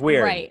 yeah, it's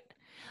weird. Right.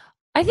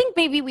 I think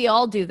maybe we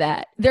all do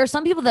that. There are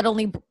some people that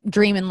only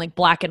dream in like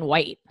black and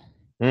white.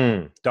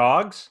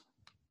 Dogs?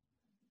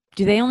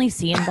 Do they only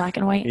see in black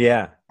and white?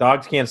 Yeah.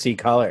 Dogs can't see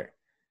color.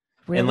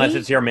 Really? Unless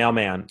it's your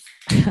mailman.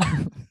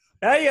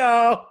 Hey,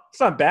 yo. It's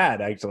not bad,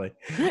 actually.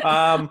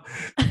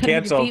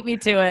 Cancel. You beat me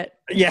to it.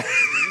 Yeah.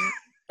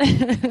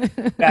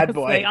 Bad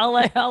boy.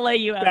 Like, I'll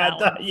let you have that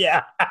one.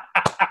 Yeah.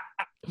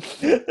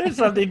 There's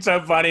something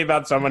so funny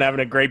about someone having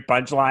a great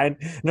punchline.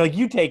 And like,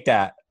 you take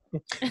that.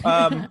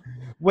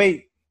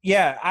 Wait.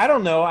 Yeah. I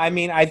don't know. I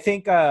mean, I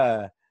think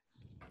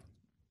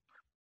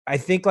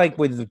like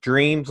with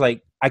dreams,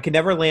 like I could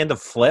never land a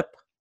flip.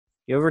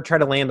 You ever try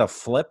to land a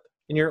flip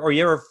or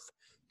you ever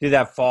do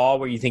that fall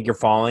where you think you're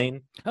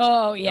falling?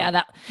 Oh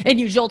yeah, and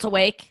you jolt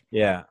awake.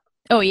 Yeah.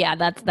 Oh yeah,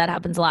 that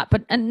happens a lot.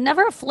 But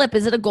never a flip.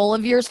 Is it a goal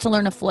of yours to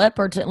learn a flip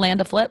or to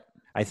land a flip?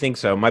 I think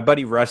so. My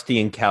buddy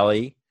Rusty and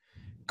Kelly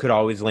could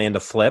always land a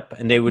flip,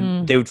 and they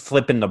would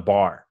flip in the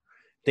bar.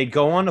 They'd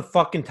go on the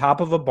fucking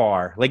top of a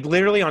bar, like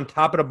literally on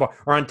top of the bar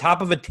or on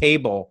top of a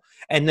table,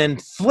 and then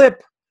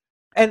flip.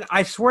 And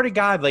I swear to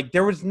God, like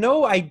there was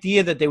no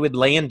idea that they would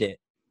land it.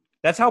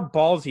 That's how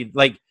ballsy.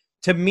 Like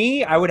to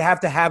me, I would have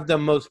to have the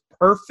most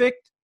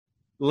perfect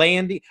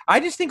landing. I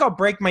just think I'll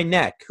break my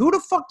neck. Who the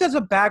fuck does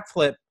a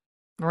backflip?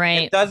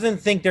 Right. And doesn't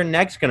think their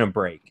neck's gonna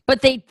break.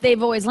 But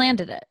they've always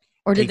landed it,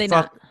 or did they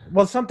not?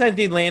 Well, sometimes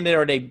they land it,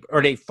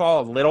 or they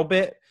fall a little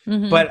bit.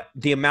 Mm-hmm. But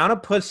the amount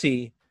of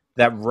pussy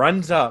that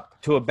runs up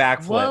to a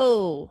backflip.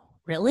 Whoa,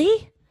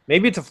 really?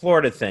 Maybe it's a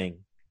Florida thing.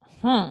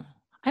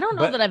 I don't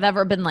know that I've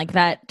ever been like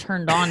that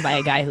turned on by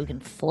a guy who can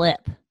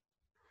flip.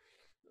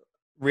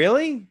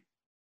 Really?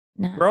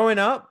 No. Growing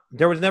up,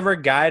 there was never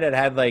a guy that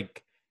had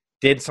like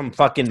did some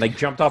fucking like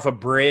jumped off a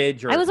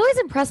bridge. Or I was always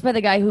impressed by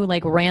the guy who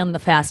like ran the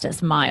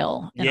fastest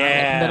mile in our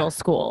like, middle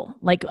school.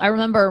 Like I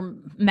remember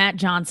Matt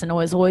Johnson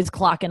was always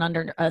clocking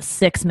under a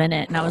 6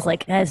 minute, and I was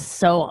like, that's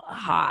so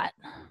hot.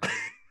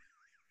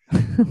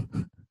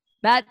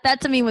 That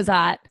to me was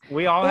hot.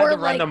 We all had to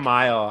run the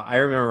mile. I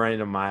remember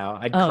running a mile.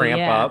 I'd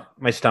cramp up.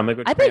 My stomach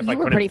would I cramp. bet you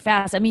were pretty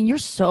fast. I mean, you're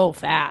so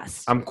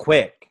fast. I'm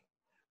quick.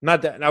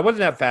 Not that I wasn't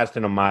that fast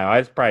in a mile. I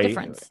was probably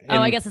difference.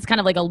 I guess it's kind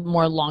of like a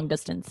more long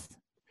distance.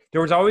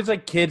 There was always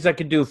like kids that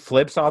could do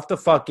flips off the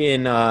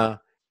fucking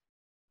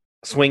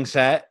swing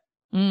set.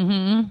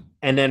 Mm-hmm.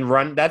 And then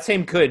run. That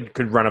same kid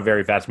could run a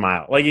very fast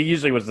mile. Like it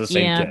usually was the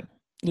same kid.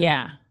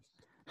 Yeah.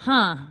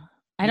 Huh.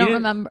 I don't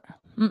remember.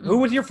 Mm-mm. Who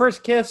was your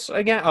first kiss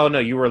again? Oh no,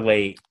 you were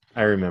late.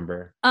 I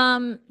remember.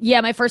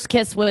 Yeah, my first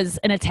kiss was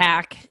an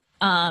attack.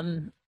 But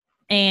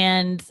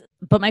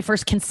my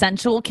first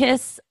consensual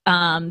kiss,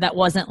 that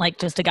wasn't like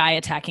just a guy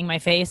attacking my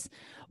face,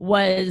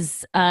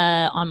 was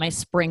on my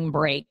spring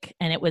break,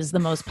 and it was the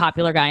most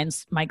popular guy in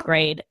my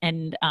grade.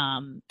 And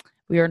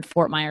we were in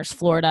Fort Myers,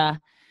 Florida,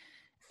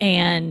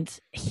 and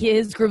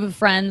his group of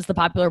friends, the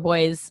popular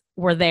boys,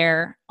 were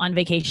there on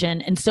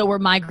vacation, and so were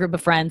my group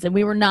of friends. And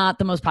we were not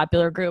the most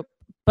popular group.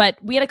 But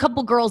we had a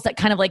couple girls that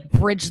kind of like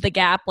bridged the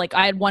gap. Like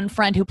I had one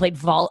friend who played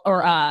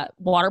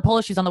water polo.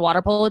 She was on the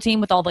water polo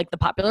team with all like the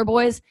popular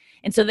boys.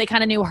 And so they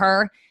kind of knew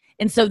her.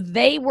 And so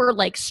they were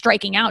like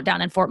striking out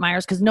down in Fort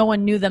Myers because no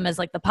one knew them as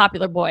like the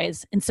popular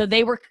boys. And so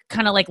they were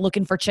kind of like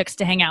looking for chicks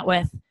to hang out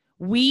with.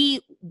 They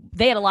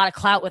had a lot of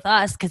clout with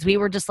us because we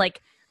were just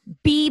like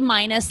B-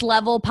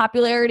 level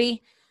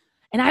popularity.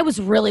 And I was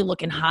really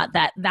looking hot.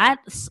 That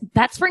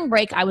spring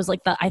break, I was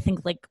like I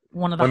think like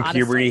one of the hottest.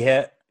 When puberty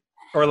hit?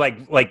 Or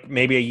like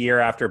maybe a year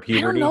after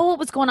puberty? I don't know what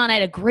was going on. I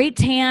had a great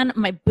tan.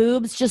 My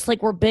boobs just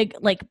like were big.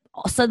 Like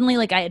suddenly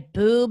like I had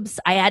boobs.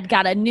 I had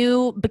got a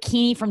new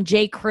bikini from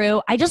J.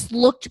 Crew. I just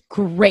looked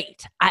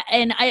great.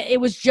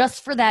 It was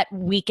just for that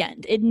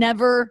weekend. It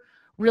never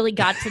really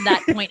got to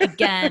that point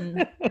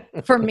again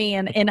for me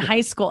in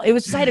high school. It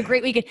was just I had a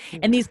great weekend.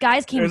 And these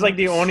guys came. It was like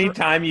the only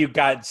time you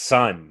got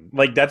sun.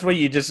 Like that's what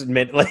you just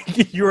admit.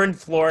 Like you were in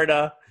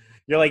Florida.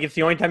 You're like, it's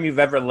the only time you've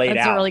ever laid out.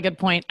 That's a really good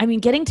point. I mean,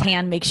 getting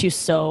tan makes you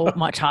so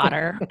much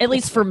hotter. At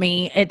least for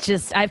me. It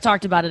just, I've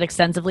talked about it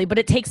extensively, but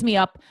it takes me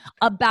up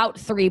about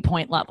 3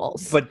 point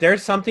levels. But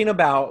there's something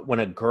about when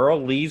a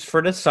girl leaves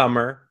for the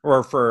summer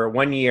or for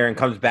 1 year and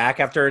comes back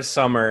after a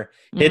summer,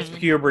 hits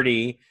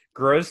puberty,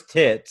 grows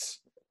tits.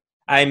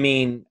 I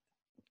mean,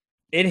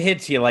 it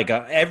hits you like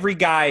every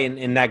guy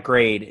in that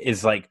grade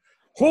is like,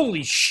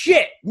 holy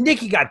shit,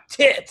 Nikki got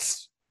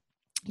tits.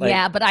 Like,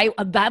 yeah, but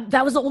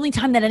that was the only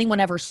time that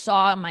anyone ever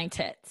saw my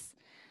tits.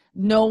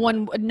 No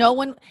one's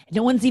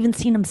even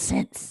seen them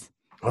since.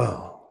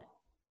 Oh,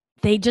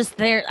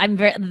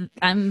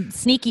 I'm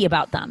sneaky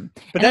about them.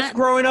 But that's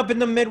growing up in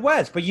the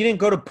Midwest. But you didn't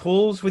go to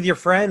pools with your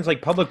friends,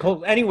 like public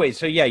pools. Anyway,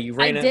 so yeah, you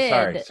ran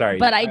it. Sorry.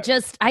 But I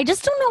just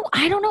don't know.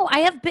 I don't know.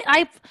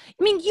 I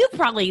mean, you've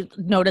probably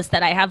noticed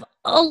that I have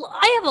a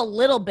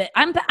little bit.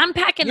 I'm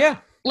packing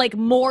like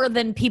more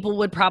than people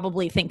would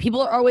probably think.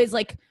 People are always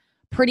like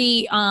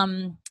pretty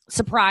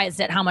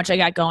surprised at how much I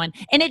got going,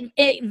 and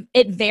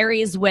it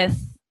varies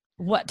with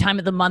what time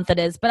of the month it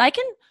is. But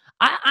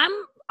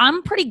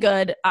I'm pretty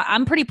good.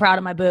 I'm pretty proud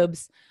of my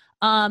boobs.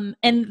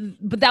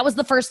 But that was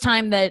the first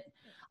time that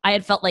I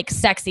had felt like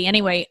sexy.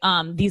 Anyway,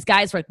 these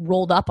guys like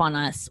rolled up on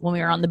us when we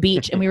were on the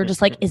beach, and we were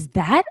just like, "Is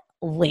that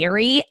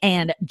Larry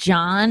and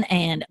John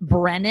and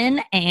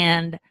Brennan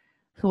and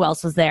who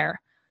else was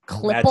there?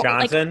 Matt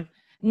Johnson? Like,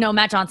 no,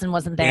 Matt Johnson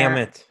wasn't there. Damn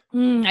it!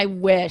 I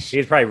wish.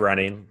 He's probably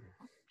running.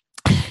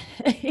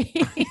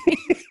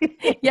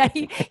 Yeah,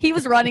 he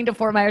was running to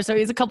Fort Myers, so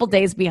he was a couple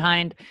days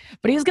behind,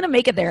 but he was going to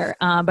make it there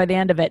by the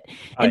end of it.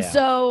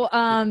 So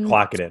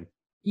clock it in.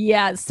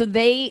 Yeah, so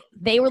they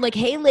were like,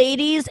 "Hey,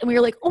 ladies," and we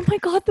were like, "Oh my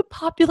god, the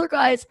popular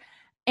guys!"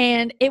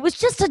 And it was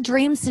just a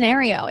dream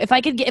scenario. If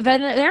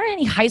there are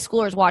any high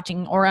schoolers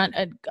watching or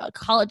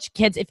college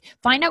kids,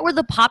 find out where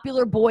the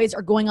popular boys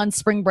are going on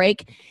spring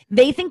break.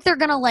 They think they're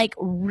gonna like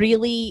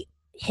really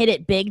hit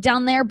it big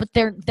down there, but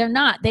they're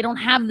not. They don't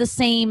have the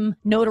same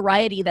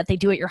notoriety that they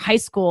do at your high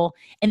school.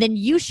 And then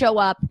you show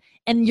up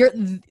and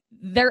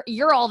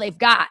you're all they've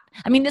got.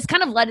 I mean, this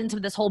kind of led into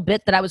this whole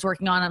bit that I was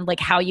working on like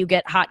how you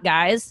get hot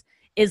guys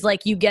is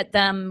like you get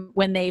them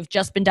when they've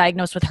just been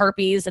diagnosed with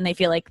herpes and they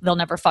feel like they'll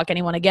never fuck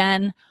anyone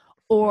again,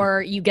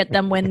 or you get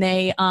them when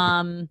they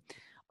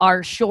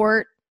are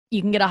short.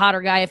 You can get a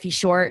hotter guy if he's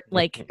short,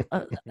 like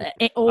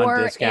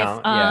or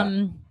discount,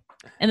 and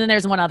then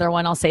there's one other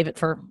one. I'll save it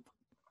for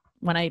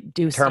when I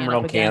do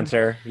terminal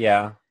cancer.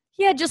 Yeah.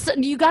 Just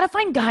you got to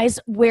find guys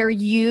where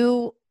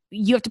you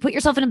have to put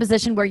yourself in a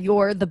position where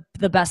you're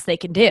the best they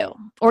can do,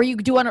 or you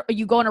go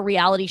on a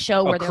reality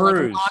show where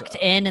they're like locked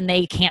in and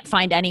they can't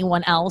find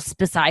anyone else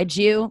besides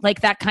you, like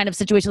that kind of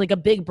situation. Like a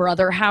Big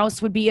Brother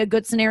house would be a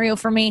good scenario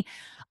for me.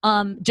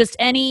 Just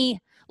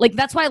any like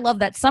that's why I love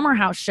that Summer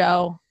House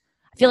show.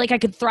 I feel like I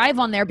could thrive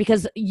on there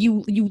because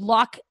you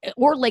lock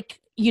or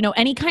like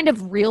any kind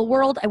of real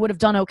world I would have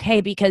done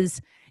okay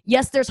because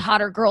yes, there's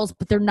hotter girls,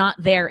 but they're not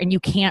there, and you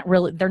can't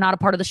really. They're not a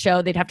part of the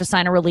show. They'd have to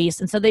sign a release,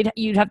 and so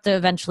you'd have to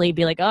eventually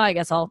be like, oh, I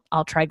guess I'll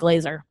try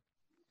Glaser.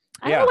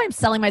 I don't know why I'm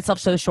selling myself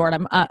so short.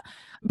 I'm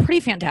pretty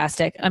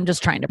fantastic. I'm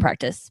just trying to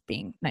practice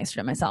being nicer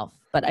to myself.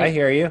 But I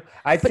hear you.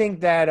 I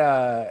think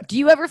that. Do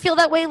you ever feel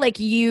that way? Like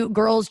you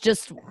girls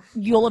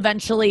you'll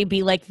eventually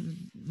be like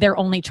their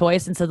only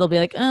choice, and so they'll be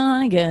like, oh,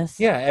 I guess.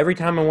 Yeah, every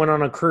time I went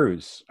on a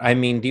cruise. I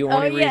mean, the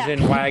only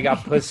reason why I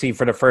got pussy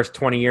for the first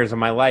 20 years of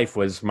my life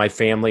was my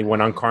family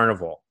went on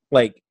Carnival.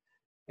 Like,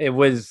 it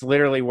was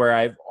literally where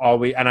I've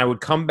always, and I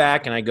would come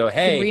back and I go,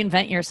 hey.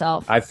 Reinvent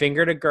yourself. I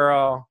fingered a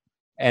girl,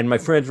 and my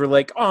friends were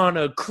like, on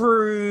a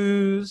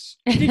cruise?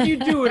 Did you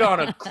do it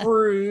on a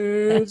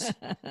cruise?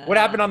 What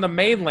happened on the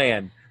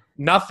mainland?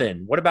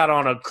 Nothing. What about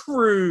on a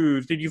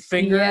cruise? Did you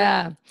finger?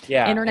 Yeah.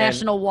 Yeah.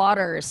 International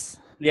waters.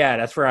 Yeah,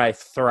 that's where I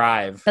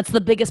thrive. That's the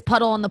biggest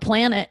puddle on the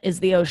planet is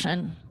the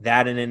ocean.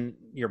 That and in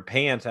your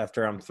pants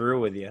after I'm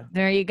through with you.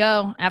 There you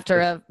go.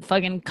 After a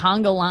fucking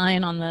conga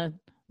line on the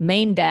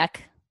main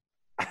deck.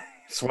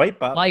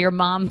 Swipe up. While your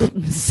mom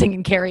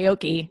singing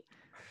karaoke.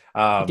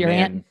 Oh, with your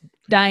man. Aunt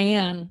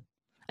Diane.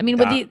 I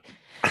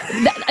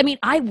mean,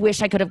 I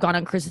wish I could have gone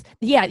on cruises.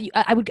 Yeah,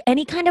 I would.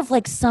 Any kind of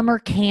like summer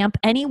camp,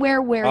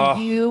 anywhere where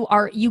you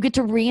get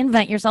to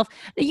reinvent yourself.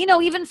 You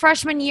know, even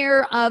freshman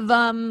year of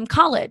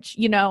college.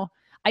 You know,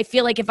 I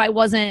feel like if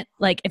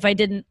I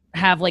didn't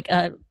have like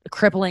a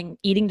crippling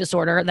eating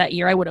disorder that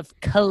year, I would have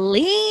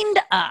cleaned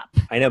up.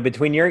 I know,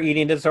 between your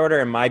eating disorder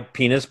and my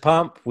penis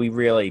pump, we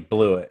really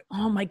blew it.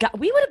 Oh my God,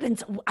 we would have been.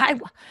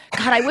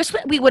 I wish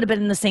we would have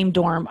been in the same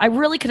dorm. I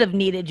really could have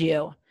needed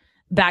you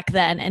back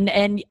then,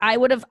 and I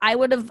would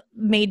have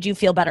made you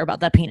feel better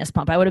about that penis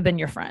pump. I would have been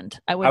your friend.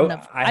 I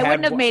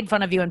wouldn't have made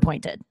fun of you and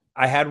pointed.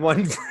 I had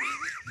one.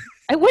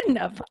 I wouldn't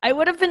have. I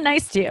would have been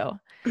nice to you.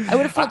 I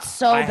would have felt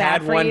so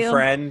bad for you. I had one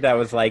friend that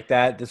was like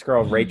that. This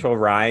girl, Rachel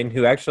Ryan,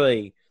 who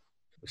actually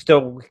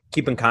still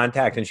keep in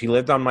contact, and she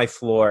lived on my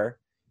floor,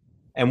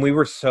 and we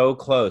were so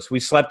close. We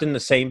slept in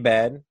the same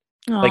bed,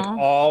 like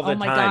all the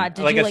time. Oh my God!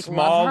 Did you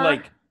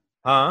love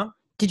her?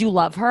 Did you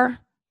love her?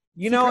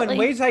 You know, in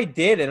ways I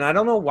did, and I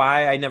don't know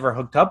why I never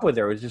hooked up with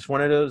her. It was just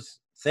one of those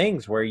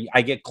things where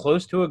I get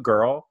close to a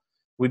girl,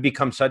 we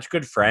become such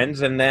good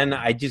friends, and then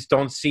I just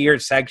don't see her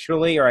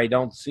sexually, or I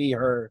don't see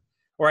her,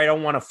 or I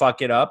don't want to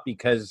fuck it up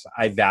because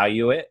I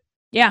value it.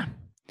 Yeah.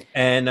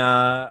 And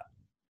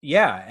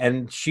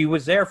and she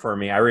was there for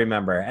me, I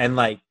remember. And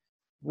like,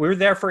 we were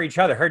there for each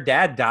other. Her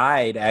dad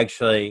died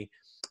actually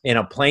in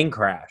a plane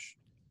crash.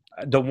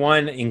 The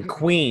one in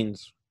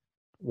Queens.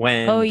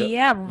 When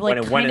when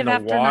it went in the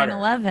after water.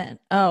 9/11.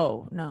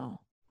 Oh, no.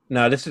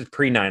 No, this is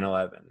pre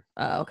 9/11.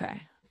 Oh,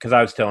 okay. Because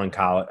I was still in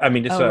college. I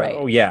mean, this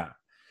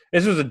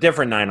was a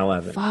different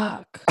 9/11.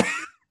 Fuck.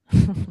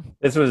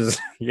 This was,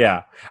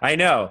 I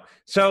know.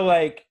 So,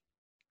 like,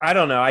 I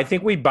don't know. I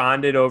think we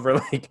bonded over,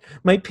 like,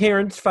 my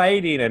parents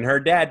fighting and her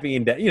dad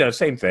being dead. You know,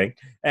 same thing.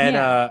 And,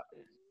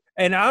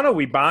 and I don't know,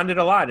 we bonded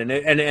a lot.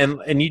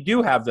 And you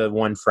do have the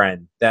one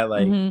friend that,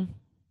 like,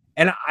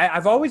 and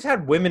I've always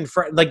had women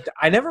friends. Like,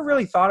 I never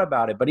really thought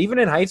about it, but even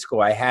in high school,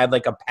 I had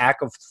like a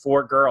pack of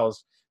 4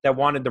 girls that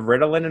wanted the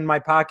Ritalin in my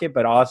pocket,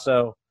 but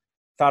also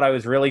thought I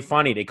was really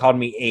funny. They called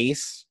me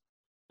Ace.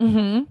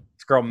 Mm-hmm.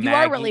 This girl, Maggie. You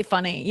are really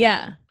funny,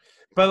 yeah.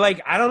 But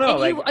like, I don't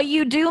know. And like,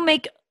 you do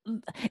make.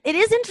 It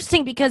is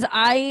interesting because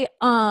I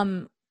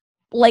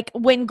like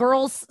when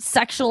girls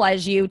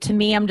sexualize you. To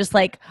me, I'm just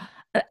like,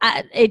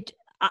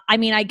 I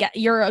mean, I get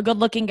you're a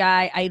good-looking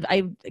guy.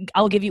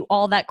 I'll give you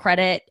all that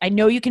credit. I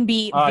know you can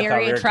be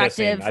very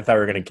attractive. I thought we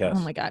were gonna kiss. Oh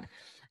my God,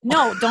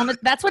 no! Don't.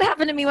 That's what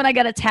happened to me when I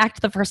got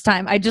attacked the first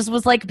time. I just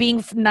was like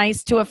being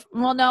nice to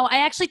no, I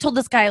actually told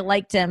this guy I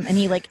liked him, and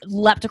he like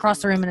leapt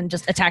across the room and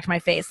just attacked my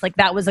face. Like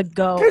that was a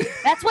go.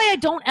 That's why I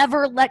don't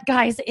ever let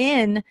guys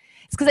in.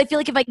 It's because I feel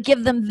like if I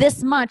give them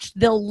this much,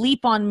 they'll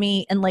leap on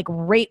me and like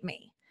rape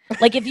me.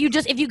 Like if you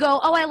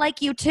go, oh, I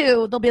like you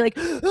too, they'll be like,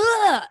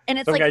 ugh! And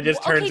it's some like, guy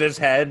just turns his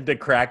head to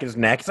crack his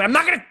neck. I'm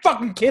not gonna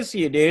fucking kiss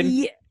you,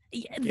 dude.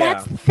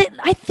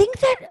 I think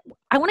that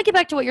I want to get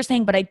back to what you're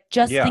saying, but I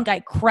just think I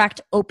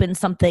cracked open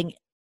something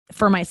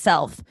for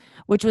myself,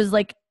 which was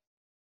like,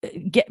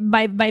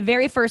 my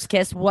very first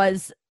kiss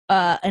was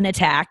an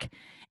attack,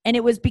 and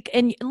it was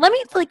and let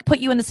me like put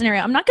you in the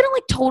scenario. I'm not gonna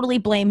like totally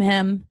blame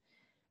him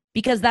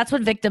because that's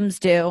what victims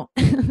do.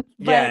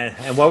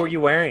 And what were you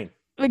wearing?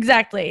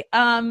 Exactly.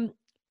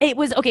 It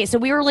was okay. So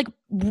we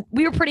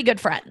were pretty good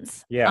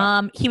friends.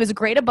 Yeah. He was a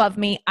grade above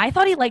me. I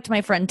thought he liked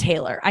my friend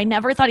Taylor. I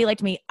never thought he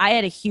liked me. I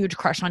had a huge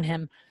crush on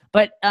him,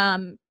 but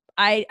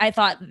I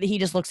thought he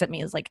just looks at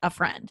me as like a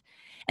friend.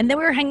 And then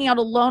we were hanging out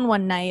alone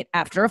one night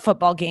after a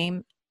football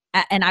game,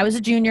 and I was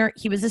a junior.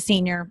 He was a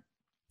senior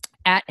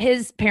at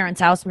his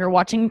parents' house. We were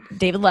watching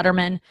David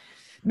Letterman.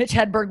 Mitch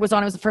Hedberg was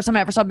on. It was the first time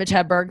I ever saw Mitch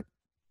Hedberg,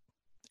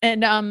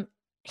 and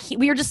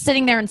we were just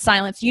sitting there in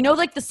silence. You know,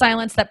 like the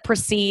silence that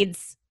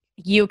precedes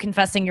you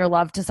confessing your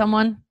love to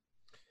someone?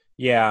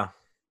 Yeah.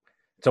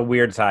 It's a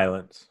weird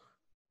silence.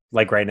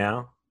 Like right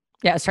now?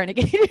 Yeah, I was trying to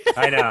get you.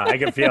 I know. I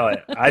can feel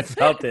it. I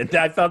felt it.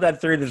 I felt that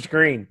through the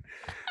screen.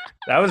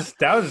 That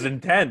was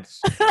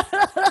intense.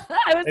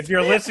 If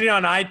you're listening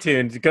on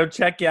iTunes, go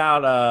check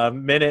out a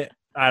minute.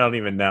 I don't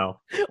even know.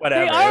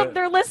 Whatever.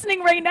 They're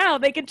listening right now.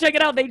 They can check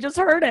it out. They just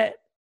heard it.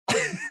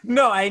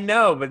 No, I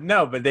know,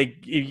 but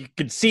you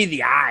could see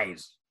the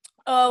eyes.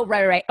 Oh,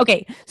 right.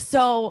 Okay.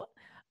 So,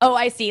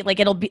 I see. Like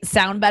it'll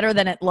sound better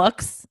than it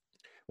looks.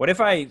 What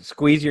if I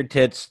squeeze your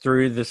tits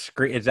through the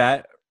screen? Is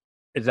that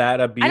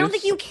abuse? I don't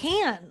think you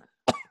can.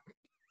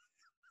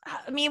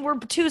 I mean, we're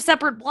two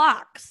separate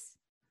blocks.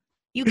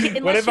 You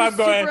can, what if I'm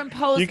going?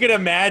 Superimpose... You can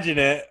imagine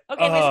it.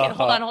 Okay,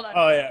 hold on.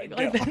 Oh yeah.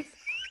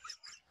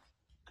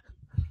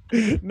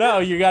 No,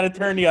 you got to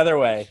turn the other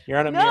way. You're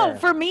on a mirror. No,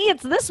 for me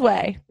it's this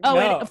way. Oh,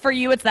 no. And for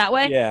you it's that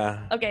way.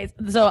 Yeah. Okay,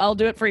 so I'll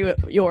do it for you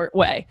your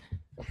way.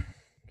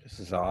 This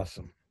is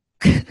awesome.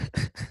 Do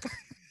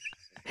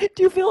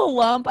you feel a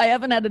lump? I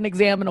haven't had an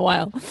exam in a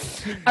while.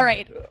 All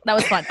right, that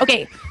was fun.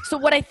 Okay, so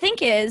what I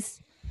think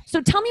is, so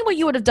tell me what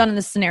you would have done in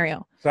this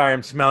scenario. Sorry,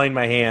 I'm smelling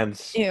my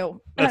hands.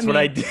 Ew. That's what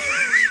I did.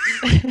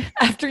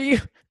 After you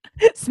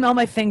smell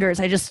my fingers,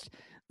 I just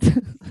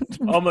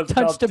almost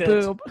touched a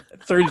boob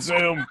through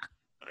Zoom.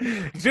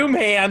 Zoom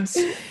hands.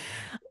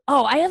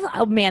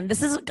 Oh man,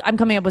 I'm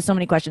coming up with so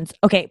many questions.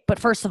 Okay, but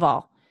first of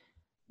all,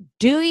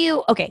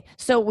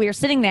 so we're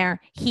sitting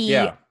there.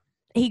 He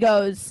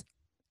goes,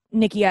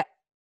 Nikki,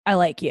 I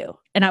like you.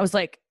 And I was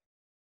like,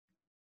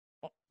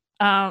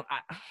 I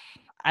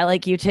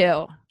like you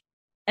too.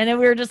 And then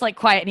we were just like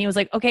quiet. And he was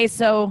like, okay,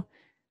 so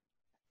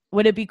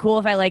would it be cool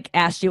if I like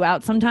asked you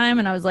out sometime?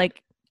 And I was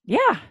like,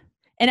 yeah.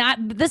 And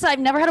I've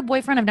never had a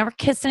boyfriend. I've never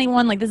kissed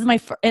anyone. Like this is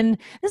and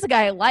this is a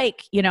guy I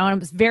like, and I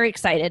was very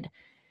excited.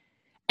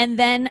 And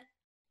then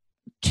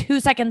 2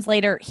 seconds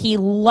later, he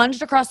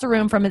lunged across the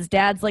room from his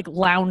dad's like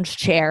lounge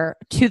chair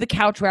to the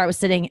couch where I was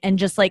sitting and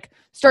just like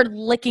started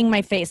licking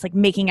my face, like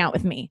making out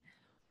with me.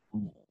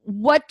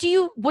 What do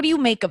you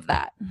make of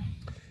that?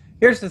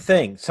 Here's the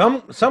thing.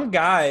 Some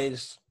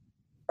guys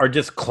are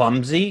just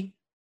clumsy.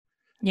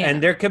 Yeah.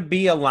 And there could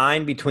be a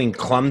line between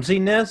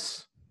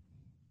clumsiness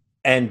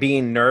and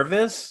being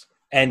nervous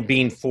and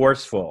being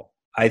forceful,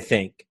 I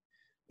think.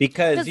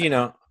 Because,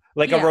 a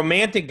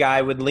romantic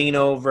guy would lean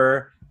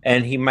over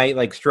and he might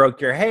like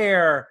stroke your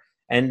hair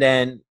and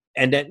then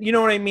you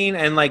know what I mean?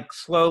 And like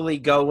slowly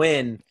go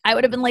in. I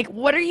would have been like,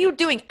 what are you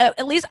doing?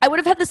 At least I would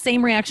have had the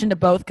same reaction to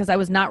both because I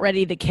was not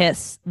ready to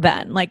kiss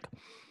then. Like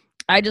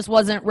I just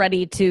wasn't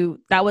ready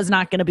that was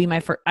not going to be my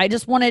first. I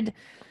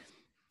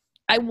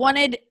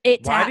wanted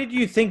it to. Why did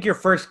you think your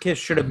first kiss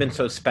should have been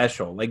so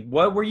special? Like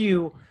what were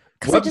you?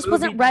 Because I just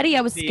wasn't ready.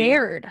 I was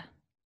scared.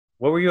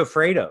 What were you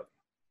afraid of?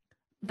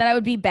 That I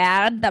would be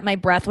bad, that my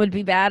breath would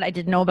be bad. I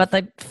didn't know about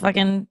the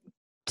fucking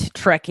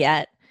trick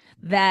yet.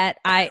 That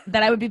I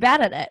would be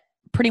bad at it,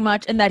 pretty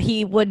much. And that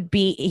he would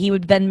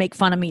then make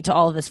fun of me to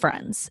all of his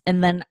friends.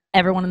 And then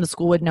everyone in the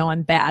school would know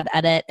I'm bad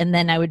at it. And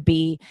then I would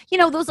be,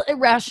 those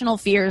irrational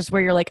fears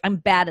where you're like, I'm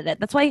bad at it.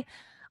 That's why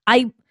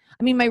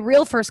my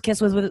real first kiss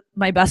was with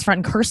my best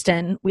friend,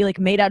 Kirsten. We like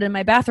made out in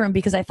my bathroom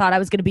because I thought I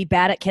was going to be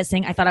bad at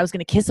kissing. I thought I was going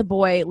to kiss a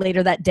boy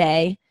later that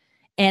day.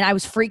 And I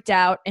was freaked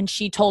out. And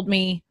she told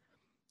me,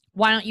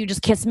 why don't you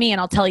just kiss me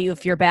and I'll tell you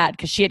if you're bad?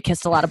 Because she had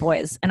kissed a lot of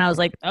boys. And I was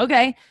like,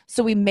 okay.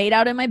 So we made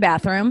out in my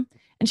bathroom.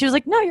 And she was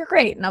like, no, you're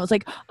great. And I was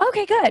like,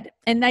 okay, good.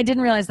 And I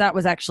didn't realize that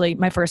was actually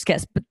my first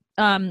kiss. But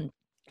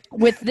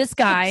with this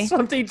guy.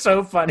 Something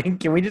so funny.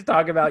 Can we just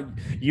talk about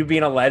you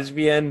being a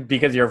lesbian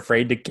because you're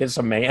afraid to kiss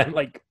a man?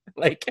 Like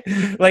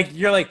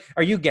you're like,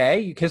 are you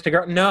gay? You kissed a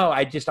girl? No,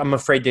 I'm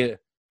afraid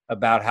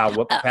about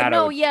how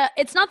no, yeah.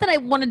 It's not that I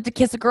wanted to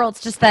kiss a girl.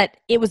 It's just that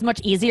it was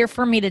much easier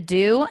for me to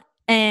do.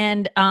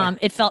 And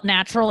it felt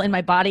natural in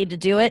my body to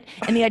do it.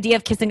 And the idea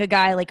of kissing a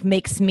guy like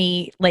makes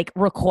me like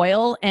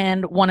recoil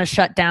and want to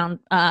shut down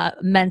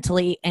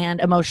mentally and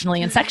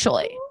emotionally and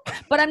sexually.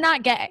 But I'm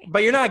not gay.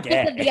 But you're not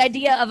gay. The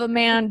idea of a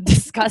man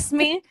disgusts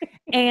me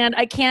and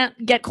I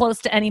can't get close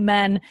to any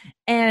men.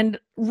 And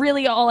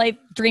really all I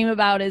dream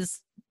about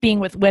is being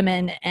with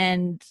women.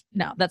 And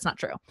no, that's not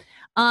true.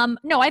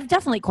 No, I've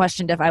definitely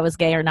questioned if I was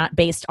gay or not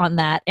based on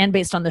that and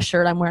based on the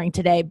shirt I'm wearing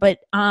today. But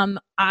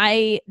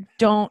I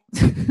don't,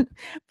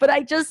 but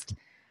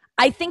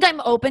I think I'm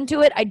open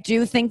to it. I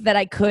do think that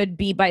I could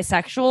be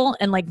bisexual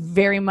and like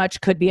very much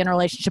could be in a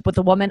relationship with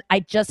a woman. I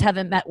just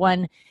haven't met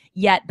one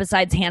yet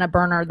besides Hannah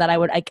Berner that I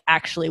would like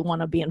actually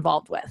want to be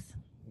involved with.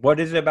 What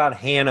is it about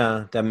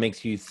Hannah that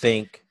makes you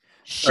think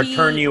or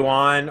turn you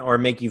on or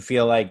make you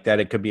feel like that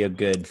it could be a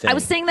good thing? I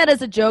was saying that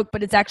as a joke,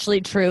 but it's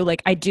actually true.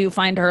 Like I do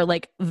find her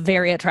like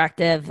very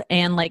attractive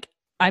and like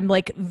I'm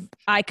like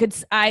I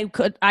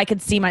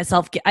could see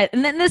myself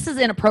and then this is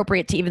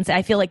inappropriate to even say.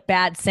 I feel like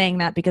bad saying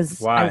that because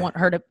why?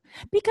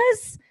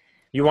 Because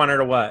you want her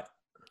to what?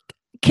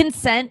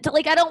 Consent.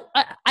 Like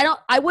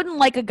I wouldn't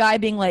like a guy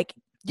being like,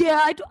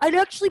 yeah, I'd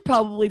actually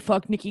probably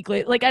fuck Nikki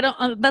Glaser. Like I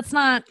don't. That's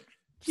not.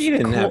 You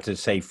didn't have to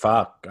say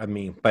fuck. I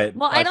mean, but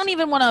I don't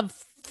even want to.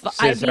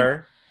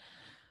 Scissor.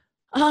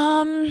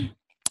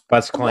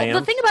 Bus clam.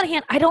 The thing about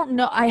Hannah, I don't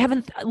know.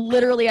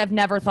 I've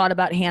never thought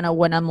about Hannah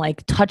when I'm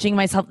like touching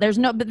myself. There's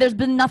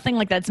been nothing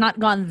like that. It's not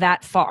gone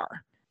that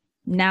far.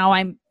 Now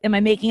am I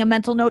making a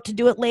mental note to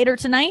do it later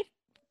tonight?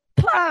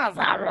 All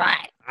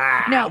right.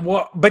 No.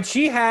 Well, but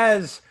she's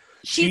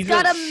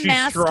got a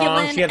masculine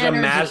strong. She has energy.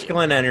 a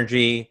masculine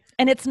energy.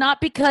 And it's not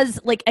because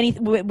like any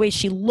way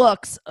she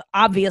looks,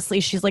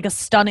 obviously she's like a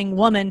stunning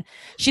woman.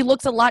 She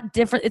looks a lot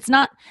different. It's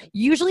not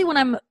usually when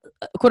I'm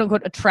quote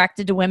unquote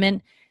attracted to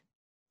women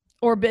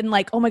or been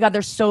like, oh my God,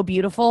 they're so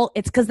beautiful.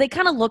 It's because they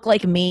kind of look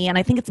like me. And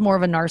I think it's more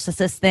of a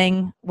narcissist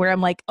thing where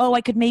I'm like, oh,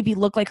 I could maybe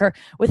look like her.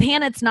 With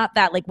Hannah, it's not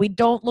that. Like we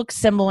don't look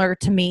similar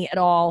to me at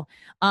all.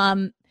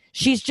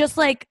 She's just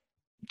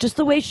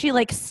the way she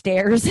like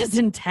stares is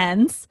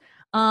intense.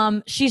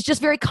 She's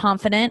just very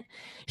confident.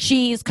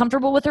 She's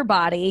comfortable with her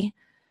body.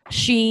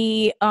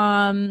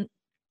 I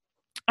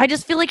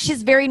just feel like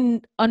she's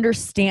very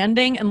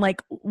understanding and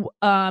like,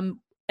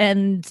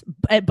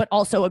 but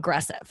also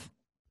aggressive.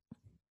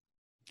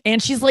 And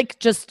she's like,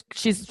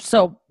 she's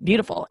so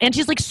beautiful. And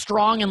she's like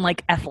strong and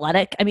like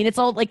athletic. I mean, it's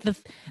all like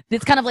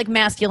it's kind of like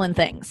masculine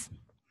things.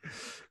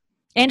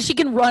 And she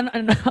can run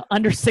an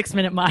under 6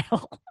 minute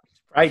mile.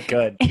 Right.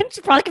 Good. And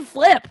she probably can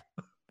flip.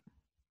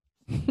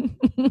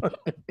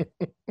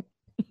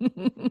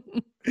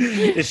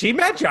 Is she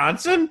Matt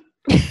Johnson?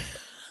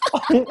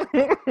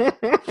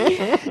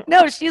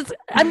 No,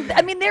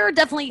 I mean, there are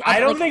definitely. I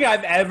don't think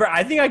I've ever.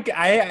 I think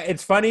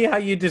it's funny how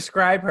you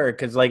describe her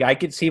because, like, I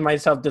could see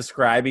myself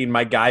describing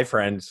my guy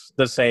friends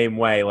the same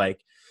way. Like,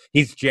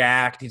 he's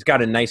jacked. He's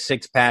got a nice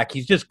 6-pack.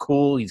 He's just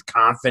cool. He's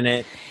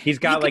confident. He's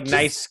got like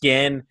nice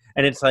skin,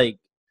 and it's like,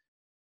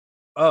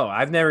 oh,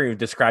 I've never even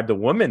described a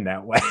woman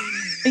that way.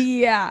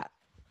 Yeah.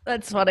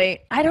 That's funny.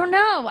 I don't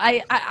know.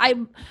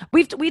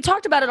 We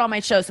talked about it on my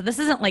show, so this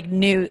isn't like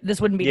new.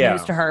 This wouldn't be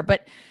news to her,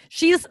 but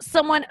she's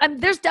someone.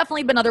 There's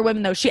definitely been other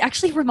women though. She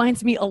actually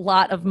reminds me a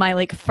lot of my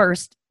like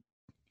first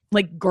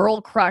like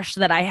girl crush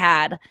that I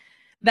had.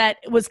 That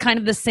was kind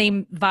of the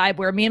same vibe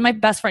where me and my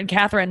best friend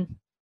Catherine,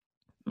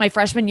 my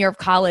freshman year of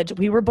college,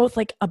 we were both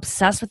like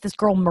obsessed with this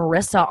girl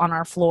Marissa on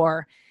our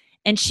floor,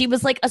 and she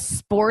was like a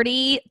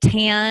sporty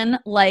tan.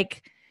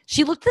 Like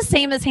she looked the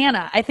same as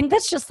Hannah. I think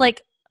that's just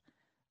like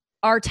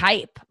our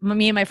type.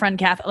 Me and my friend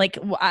Kath, like,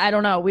 I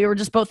don't know. We were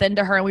just both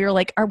into her and we were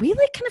like, are we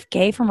like kind of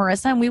gay for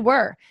Marissa? And we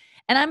were.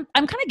 And I'm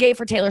kind of gay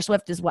for Taylor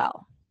Swift as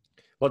well.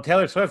 Well,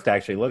 Taylor Swift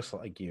actually looks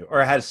like you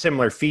or has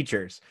similar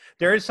features.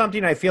 There is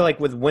something I feel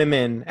like with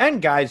women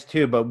and guys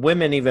too, but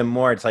women even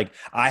more. It's like,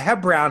 I have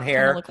brown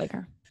hair. I look like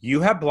her. You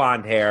have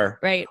blonde hair.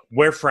 Right.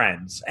 We're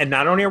friends. And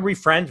not only are we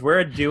friends, we're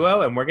a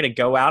duo and we're going to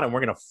go out and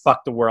we're going to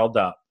fuck the world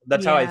up.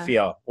 That's how I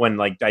feel when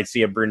like I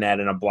see a brunette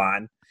and a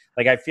blonde.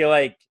 Like, I feel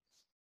like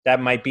that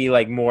might be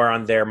like more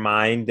on their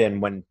mind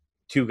than when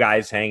two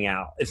guys hang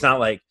out. It's not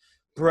like,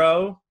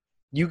 bro,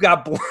 you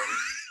got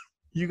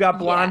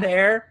blonde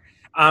hair.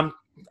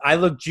 I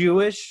look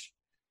Jewish.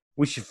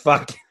 We should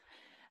fuck.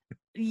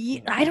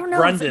 I don't know.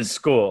 Run this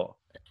school.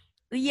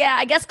 Yeah,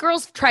 I guess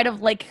girls try to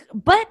like,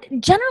 but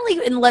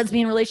generally in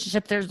lesbian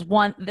relationships, there's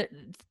one that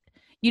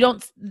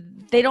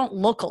they don't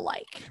look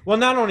alike. Well,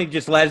 not only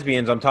just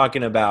lesbians. I'm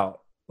talking about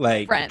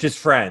like just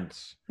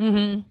friends.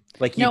 Mm-hmm.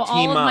 Like you team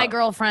all of up. My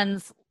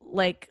girlfriends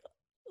like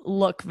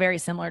look very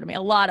similar to me.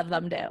 A lot of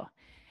them do.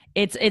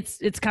 It's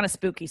kind of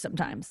spooky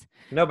sometimes.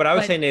 No, but I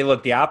was saying they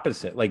look the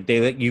opposite. Like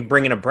you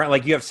bring in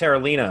like you have Sarah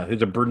Lena,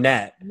 who's a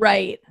brunette.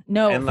 Right.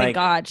 No, and thank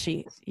God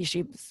she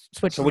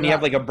switched. So when you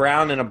have like a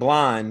brown and a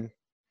blonde,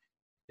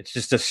 it's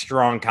just a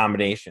strong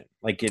combination.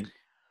 Like it.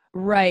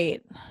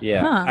 Right.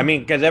 Yeah. Huh. I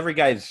mean, because every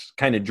guy's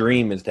kind of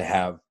dream is to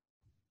have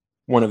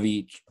one of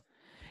each.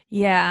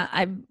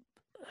 Yeah.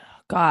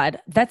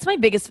 God, that's my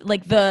biggest,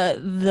 like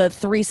the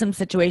threesome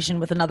situation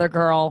with another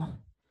girl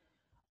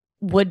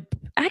would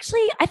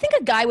actually, I think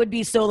a guy would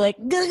be so like,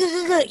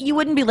 you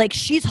wouldn't be like,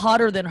 she's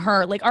hotter than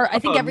her. Like, I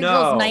think every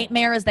girl's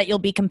nightmare is that you'll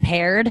be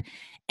compared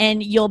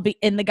and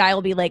the guy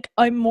will be like,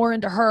 I'm more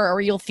into her,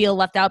 or you'll feel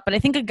left out. But I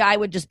think a guy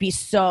would just be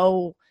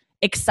so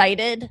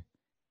excited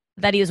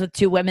that he was with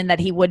two women that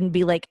he wouldn't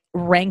be like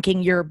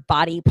ranking your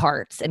body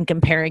parts and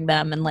comparing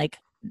them and like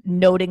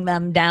noting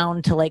them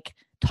down to like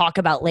talk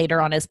about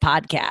later on his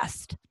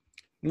podcast.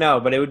 No,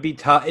 but it would be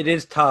tough. It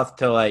is tough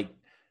to like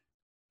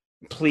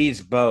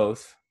please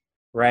both,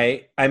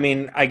 right? I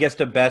mean, I guess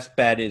the best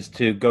bet is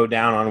to go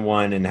down on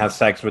one and have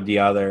sex with the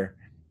other.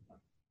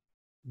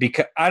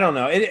 Because I don't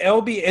know,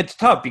 it's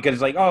tough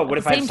because like, oh, what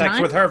if I have sex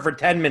with her for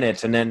 10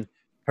 minutes and then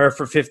her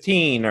for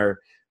 15,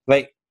 or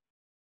like,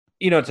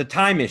 it's a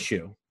time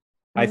issue.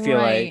 I feel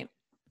like.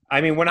 I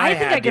mean, when I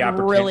had the opportunity, I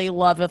could really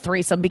love a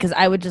threesome because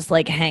I would just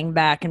like hang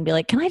back and be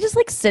like, can I just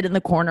like sit in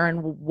the corner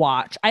and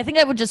watch? I think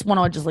I would just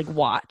want to just like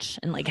watch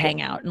and like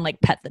hang out and like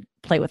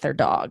play with their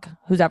dog,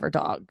 who's ever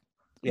dog.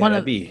 Yeah,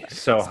 that'd be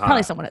so hot.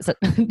 Probably someone that's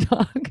a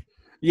dog.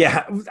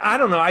 Yeah, I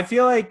don't know. I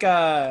feel like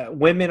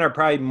women are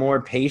probably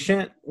more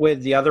patient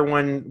with the other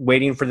one,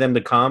 waiting for them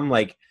to come.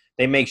 Like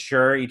they make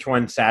sure each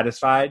one's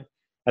satisfied,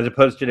 as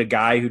opposed to the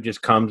guy who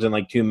just comes in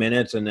like 2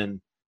 minutes and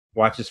then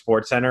watches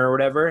SportsCenter or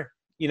whatever.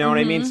 You know what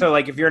I mean? So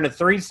like if you're in a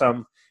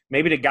threesome,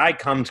 maybe the guy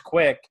comes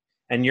quick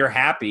and you're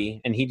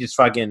happy and he just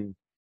fucking,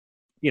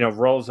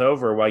 rolls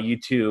over while you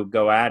two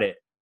go at it.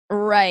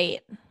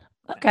 Right.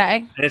 Okay.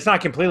 And it's not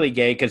completely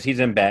gay because he's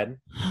in bed.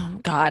 Oh,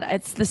 God,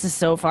 this is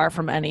so far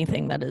from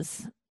anything that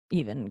is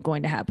even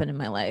going to happen in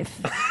my life.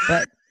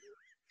 But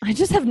I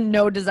just have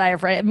no desire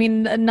for it. I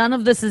mean, none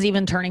of this is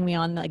even turning me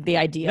on, like the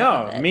idea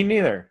of it. No, me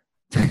neither.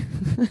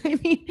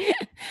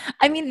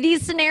 I mean,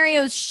 these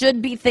scenarios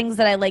should be things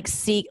that I like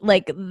seek,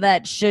 like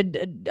that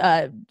should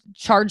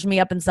charge me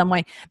up in some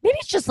way. Maybe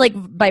it's just like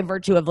by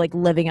virtue of like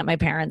living at my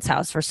parents'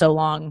 house for so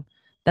long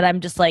that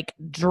I'm just like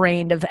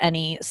drained of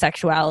any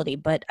sexuality,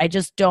 but I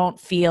just don't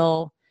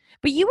feel.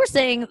 But you were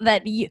saying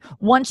that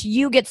once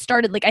you get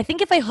started, like I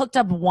think if I hooked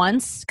up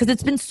once, because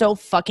it's been so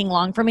fucking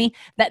long for me,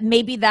 that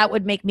maybe that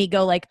would make me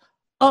go like,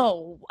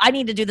 oh, I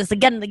need to do this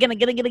again and again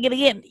and again and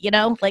again. You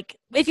know, like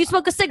if you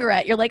smoke a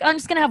cigarette, you're like, I'm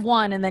just gonna have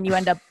one, and then you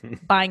end up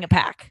buying a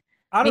pack.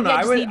 I don't know.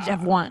 I just need to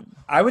have one.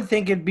 I would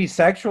think it'd be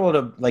sexual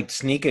to like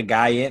sneak a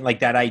guy in, like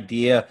that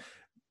idea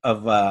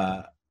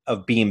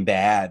of being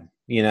bad.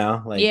 You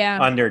know, like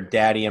under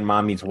daddy and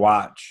mommy's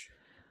watch.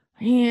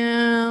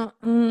 Yeah.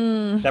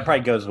 That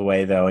probably goes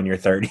away though in your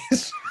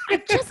 30s.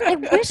 I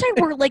wish I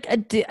were like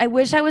I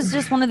wish I was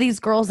just one of these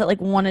girls that like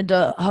wanted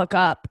to hook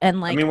up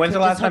and like. I mean, when's the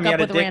last time you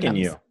had a dick in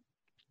you?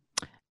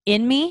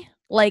 In me?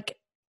 Like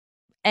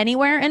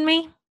anywhere in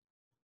me?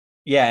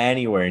 Yeah,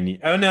 anywhere in you.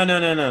 Oh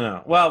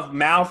no. Well,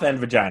 mouth and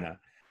vagina.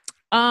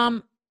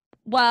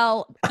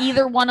 Well,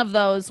 either one of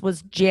those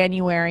was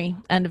January,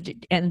 end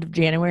of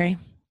January.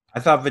 I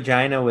thought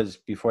vagina was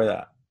before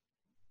that.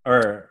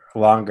 Or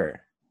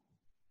longer.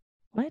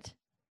 What?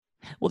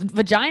 Well,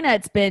 vagina,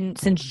 it's been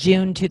since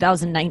June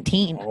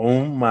 2019.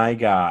 Oh my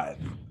God.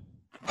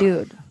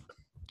 Dude.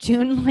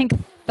 June like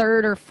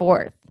 3rd or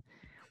 4th.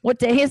 What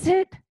day is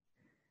it?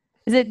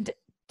 Is it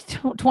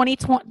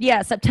 2020?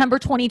 Yeah, September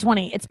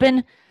 2020. It's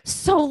been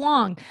so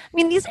long. I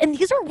mean, these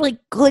are like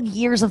good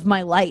years of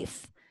my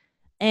life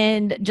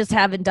and just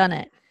haven't done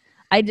it.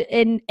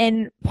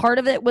 And part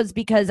of it was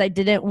because I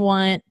didn't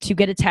want to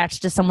get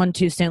attached to someone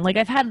too soon. Like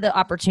I've had the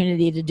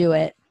opportunity to do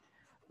it.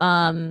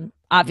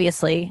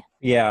 Obviously.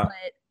 Yeah.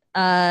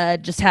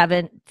 But just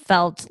haven't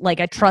felt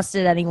like I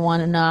trusted anyone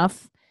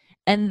enough.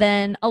 And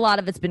then a lot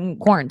of it's been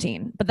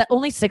quarantine. But that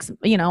only 6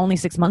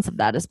 months of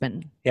that has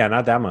been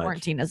not that much.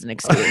 Quarantine as an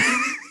excuse.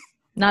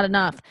 Not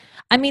enough.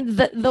 I mean,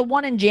 the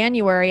one in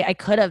January, I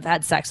could have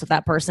had sex with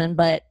that person,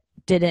 but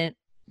didn't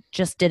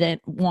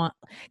want,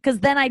 because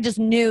then I just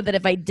knew that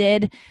if I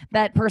did,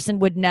 that person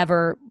would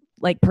never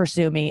like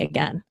pursue me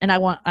again. And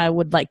I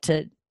would like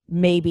to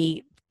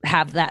maybe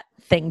have that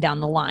thing down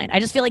the line. I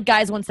just feel like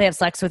guys, once they have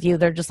sex with you,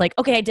 they're just like,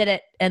 okay, I did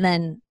it. And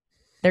then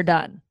they're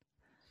done.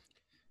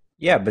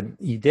 Yeah, but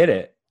you did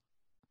it.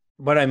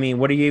 But I mean,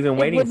 what are you even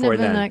waiting for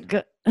then? Like,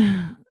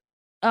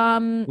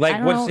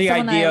 what's the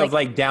idea of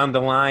like down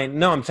the line?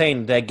 No, I'm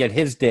saying that get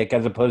his dick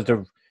as opposed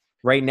to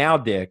right now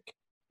dick.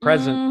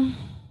 Present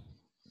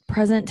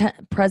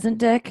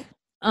dick.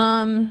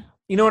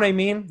 You know what I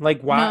mean?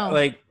 Like, why? No.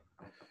 Like,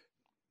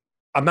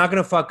 I'm not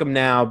gonna fuck him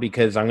now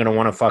because I'm gonna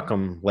want to fuck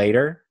him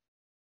later.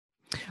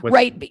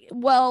 Right.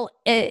 Well,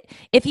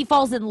 if he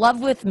falls in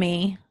love with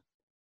me,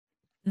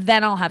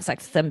 then I'll have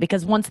sex with them,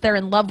 because once they're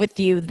in love with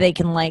you, they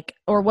can like,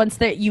 or once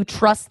you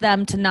trust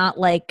them to not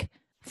like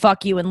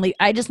fuck you and leave.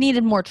 I just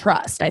needed more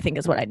trust, I think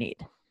is what I need.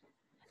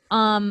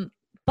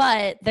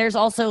 But there's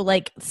also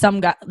like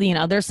some guy,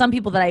 there's some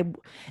people that I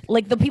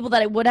like, the people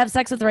that I would have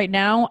sex with right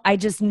now, I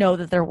just know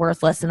that they're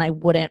worthless and I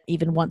wouldn't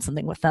even want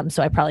something with them.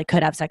 So I probably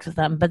could have sex with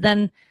them. But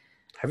then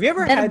have you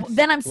ever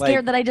then I'm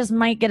scared that I just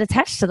might get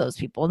attached to those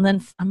people, and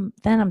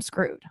then I'm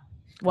screwed.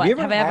 What? Have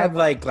you ever had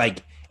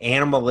like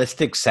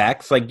animalistic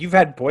sex? Like you've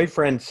had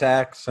boyfriend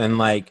sex, and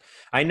like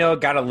I know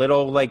it got a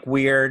little like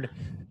weird,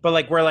 but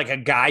like where like a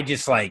guy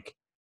just like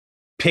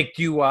picked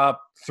you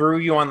up, threw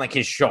you on like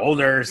his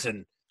shoulders,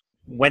 and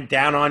went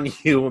down on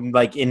you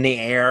like in the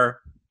air,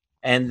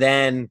 and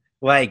then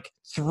like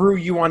threw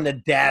you on the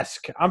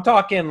desk. I'm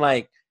talking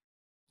like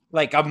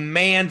a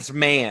man's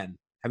man.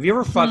 Have you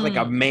ever fucked like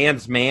a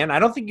man's man? I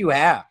don't think you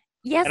have.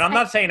 Yes. And I'm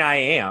not saying I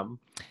am.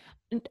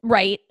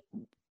 Right.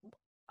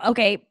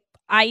 Okay.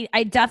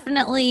 I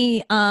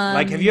definitely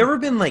like, have you ever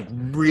been like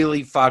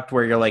really fucked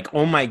where you're like,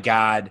 oh my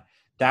God,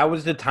 that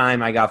was the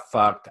time I got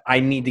fucked. I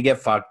need to get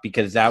fucked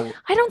because that.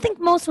 I don't think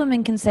most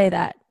women can say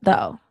that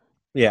though.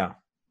 Yeah.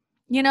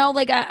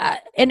 Like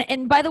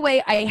and by the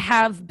way, I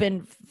have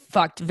been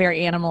fucked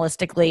very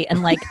animalistically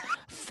and like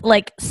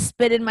like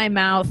spit in my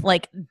mouth,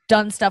 like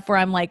done stuff where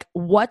I'm like,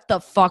 what the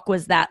fuck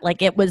was that?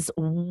 Like it was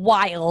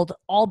wild.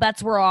 All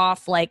bets were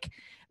off. Like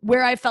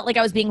where I felt like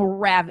I was being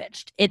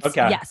ravaged.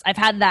 Yes, I've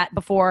had that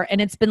before, and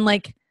it's been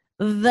like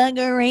the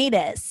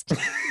greatest.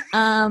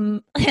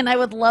 And I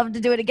would love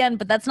to do it again,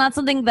 but that's not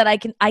something that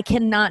I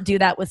cannot do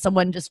that with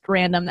someone just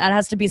random. That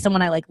has to be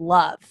someone I like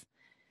love.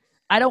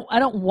 I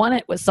don't want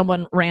it with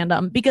someone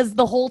random, because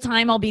the whole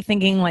time I'll be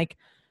thinking like,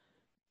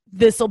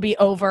 this will be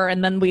over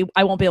and then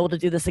I won't be able to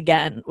do this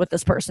again with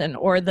this person,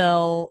 or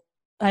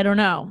I don't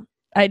know.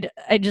 I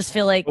just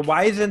feel like. But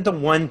why isn't the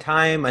one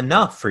time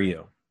enough for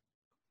you?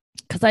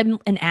 Because I'm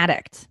an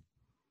addict.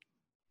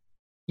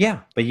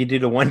 Yeah, but you do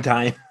the one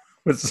time.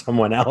 with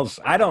someone else.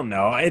 I don't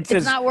know. It's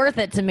just not worth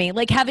it to me.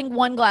 Like having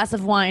one glass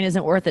of wine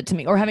isn't worth it to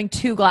me, or having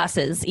 2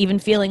 glasses, even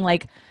feeling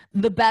like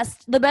the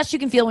best you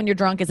can feel when you're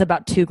drunk is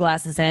about 2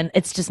 glasses in.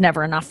 It's just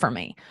never enough for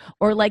me.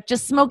 Or like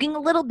just smoking a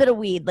little bit of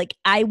weed. Like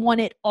I want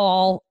it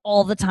all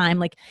the time.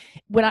 Like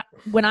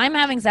when I'm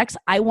having sex,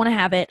 I want to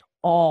have it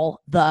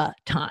all the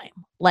time.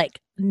 Like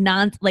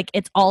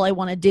it's all I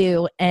want to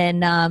do.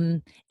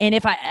 And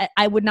if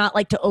I would not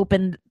like to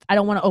I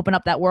don't want to open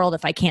up that world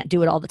if I can't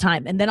do it all the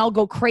time. And then I'll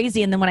go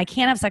crazy. And then when I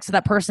can't have sex with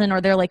that person, or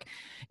they're like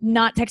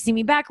not texting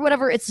me back or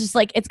whatever, it's just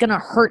like, it's going to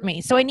hurt me.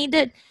 So I need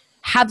to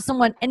have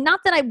someone, and not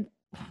that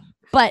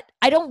but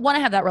I don't want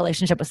to have that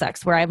relationship with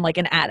sex where I'm like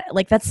an addict.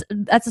 Like that's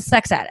a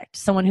sex addict.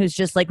 Someone who's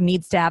just like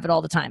needs to have it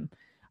all the time.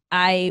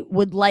 I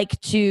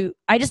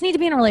just need to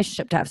be in a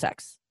relationship to have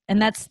sex.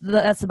 And that's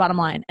the bottom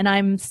line. And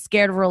I'm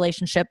scared of a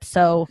relationship.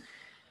 So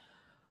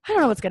I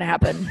don't know what's going to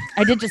happen.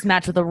 I did just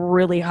match with a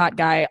really hot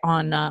guy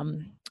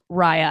on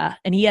Raya,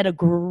 and he had a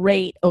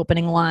great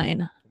opening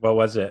line. What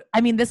was it?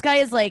 I mean, this guy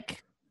is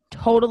like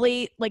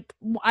totally like,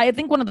 I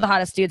think one of the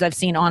hottest dudes I've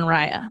seen on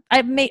Raya.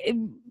 I've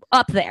made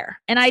up there.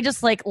 And I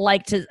just like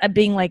to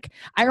being like,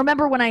 I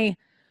remember when I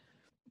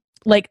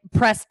like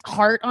pressed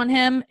heart on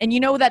him, and you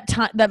know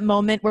that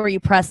moment where you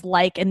press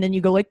like and then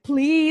you go like,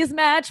 please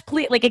match,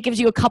 please, like it gives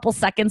you a couple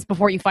seconds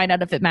before you find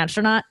out if it matched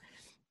or not.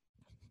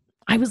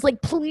 I was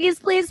like, please,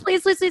 please,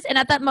 please, please, please. And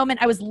at that moment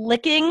I was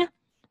licking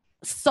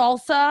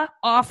salsa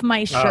off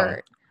my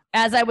shirt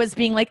as I was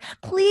being like,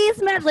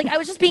 please match. Like I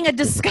was just being a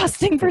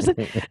disgusting person.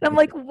 And I'm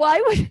like, why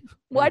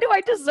do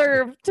I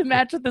deserve to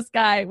match with this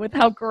guy with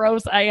how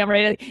gross I am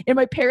right in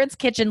my parents'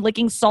 kitchen,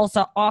 licking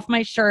salsa off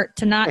my shirt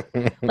to not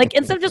like,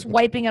 instead of just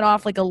wiping it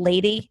off like a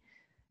lady.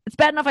 It's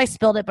bad enough I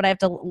spilled it, but I have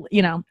to,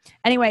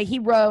 anyway, he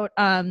wrote,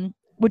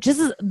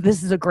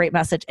 this is a great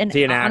message. And is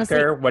he an honestly,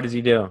 actor? What does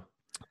he do?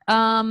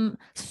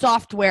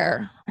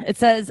 Software. It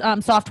says,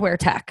 software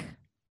tech.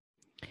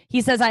 He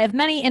says, I have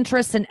many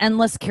interests and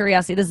endless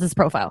curiosity. This is his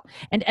profile.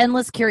 And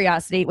endless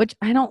curiosity, which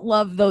I don't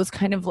love those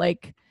kind of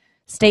like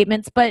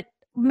statements, but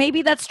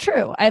maybe that's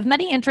true. I have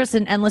many interests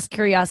and endless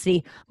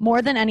curiosity.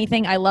 More than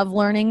anything, I love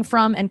learning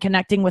from and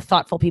connecting with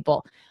thoughtful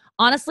people.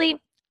 Honestly,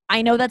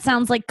 I know that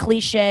sounds like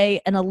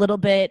cliche and a little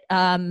bit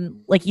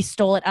like he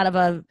stole it out of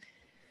a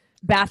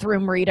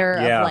bathroom reader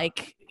of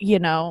like,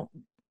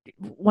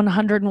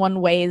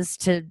 101 ways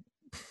to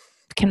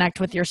connect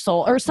with your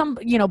soul or some,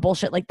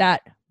 bullshit like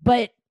that.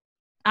 But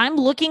I'm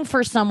looking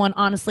for someone,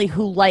 honestly,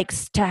 who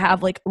likes to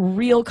have like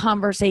real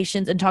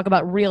conversations and talk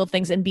about real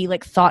things and be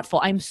like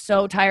thoughtful. I'm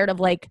so tired of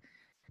like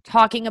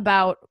talking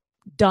about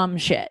dumb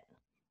shit.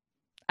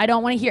 I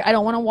don't want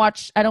to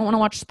watch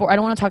sport. I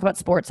don't want to talk about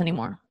sports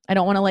anymore. I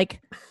don't want to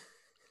like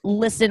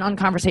listen on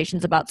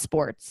conversations about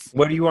sports.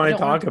 What do you want to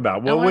talk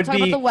about? What would be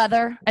about the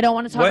weather? I don't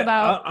want to talk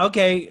about.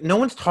 Okay, no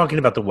one's talking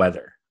about the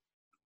weather.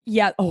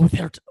 Yeah. Oh,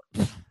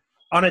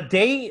 on a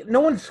date, no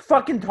one's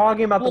fucking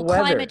talking about the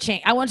weather. Climate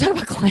change. I want to talk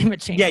about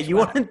climate change. Yeah, you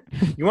want to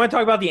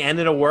talk about the end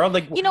of the world?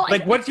 Like,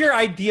 what's your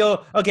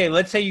ideal? Okay,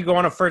 let's say you go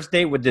on a first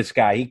date with this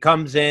guy. He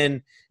comes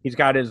in, he's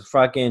got his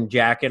fucking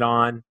jacket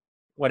on,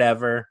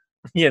 whatever,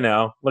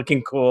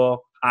 looking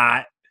cool,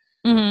 hot.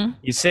 Mm-hmm.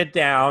 You sit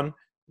down.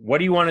 What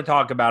do you want to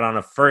talk about on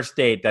a first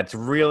date? That's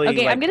really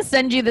okay. I'm gonna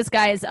send you this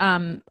guy's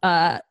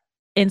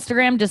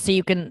Instagram just so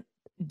you can.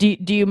 Do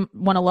you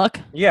want to look?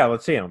 Yeah,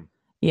 let's see him.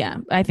 Yeah,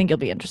 I think you'll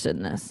be interested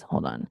in this.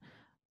 Hold on.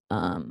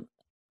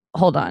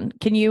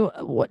 Can you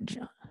what?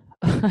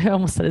 I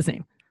almost said his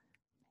name.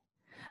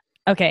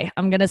 Okay,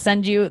 I'm gonna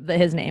send you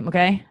his name.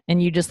 Okay,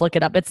 and you just look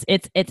it up. It's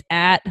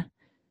at.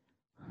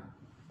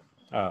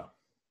 Oh.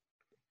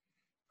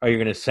 Are you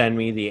gonna send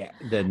me the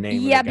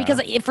name? Yeah,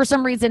 because for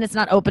some reason it's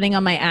not opening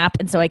on my app,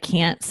 and so I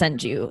can't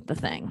send you the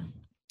thing.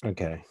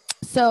 Okay.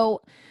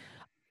 So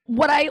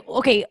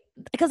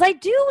because I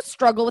do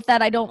struggle with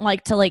that. I don't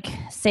like to like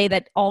say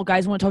that all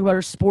guys want to talk about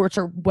are sports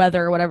or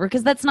weather or whatever,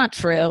 because that's not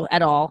true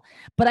at all.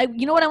 But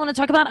you know what I want to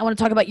talk about? I want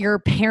to talk about your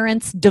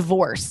parents'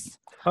 divorce.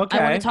 Okay.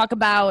 I want to talk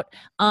about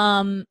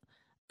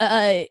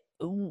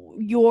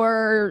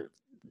your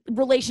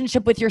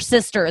relationship with your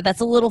sister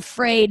that's a little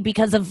frayed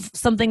because of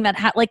something that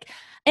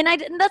and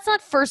that's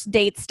not first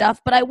date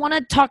stuff, but I want to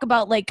talk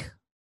about like,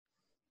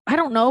 I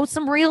don't know,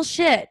 some real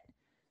shit.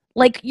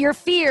 Like your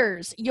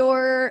fears,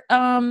 your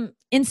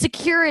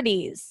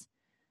insecurities.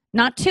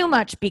 Not too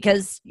much,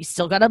 because you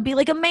still got to be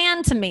like a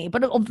man to me,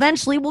 but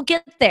eventually we'll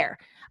get there.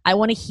 I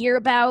want to hear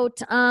about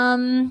I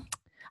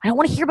don't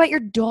want to hear about your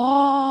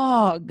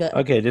dog.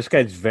 Okay, this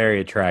guy's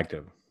very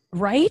attractive.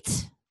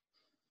 Right?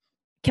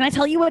 Can I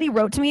tell you what he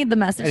wrote to me, the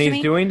message to me? And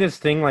he's doing this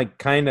thing like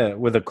kind of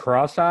with a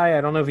cross eye.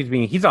 I don't know if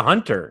he's a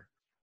hunter.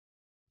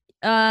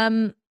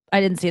 I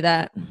didn't see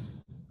that.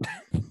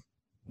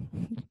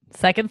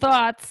 Second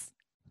thoughts.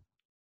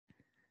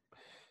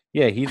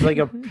 Yeah, he's like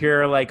a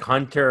pure like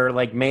hunter,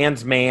 like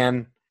man's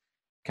man,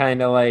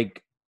 kind of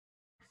like,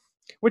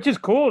 which is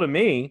cool to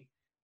me.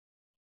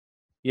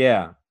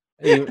 Yeah,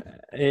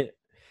 I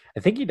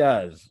think he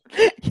does.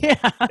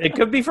 Yeah, it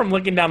could be from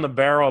looking down the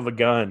barrel of the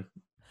gun.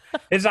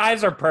 His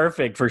eyes are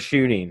perfect for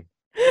shooting.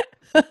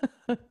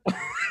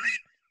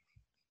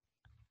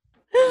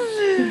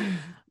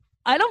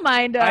 I don't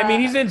mind. I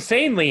mean, he's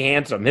insanely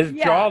handsome. His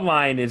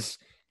jawline is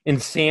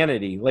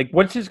insanity. Like,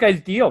 what's this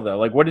guy's deal, though?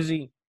 Like, what is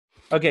he?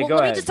 Okay, go ahead.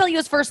 Let me just tell you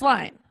his first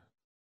line.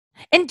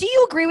 And do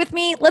you agree with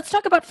me? Let's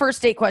talk about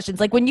first date questions.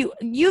 Like when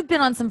you've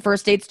been on some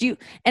first dates,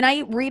 and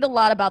I read a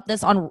lot about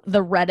this on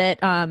the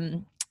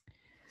Reddit.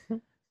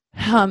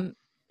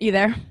 You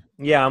there?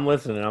 Yeah, I'm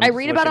listening. I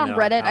read about on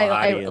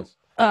Reddit.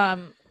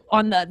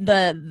 On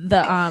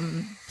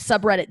the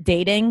subreddit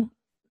dating.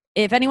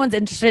 If anyone's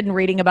interested in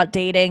reading about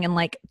dating and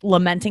like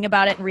lamenting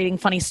about it and reading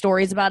funny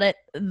stories about it,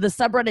 the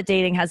subreddit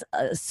dating has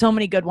so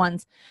many good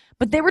ones.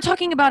 But they were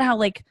talking about how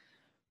like,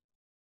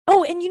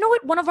 oh, and you know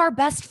what? One of our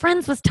best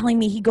friends was telling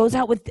me he goes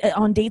out with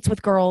on dates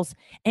with girls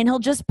and he'll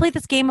just play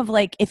this game of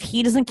like, if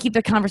he doesn't keep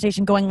the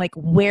conversation going, like,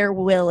 where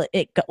will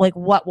it go? Like,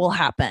 what will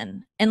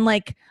happen? And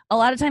like, a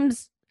lot of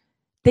times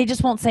they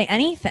just won't say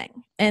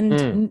anything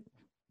and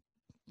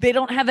they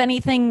don't have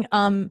anything.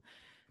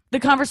 The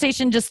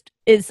conversation just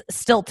is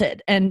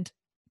stilted. And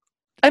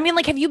I mean,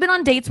 like, have you been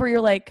on dates where you're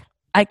like,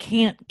 I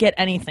can't get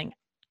anything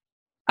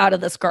out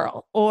of this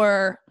girl?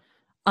 Or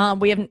I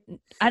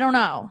don't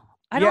know.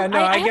 I get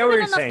what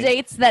you're saying.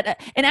 Dates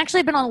that, and actually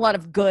I've been on a lot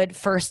of good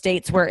first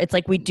dates where it's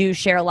like we do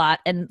share a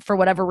lot, and for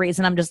whatever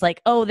reason I'm just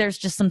like, oh, there's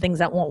just some things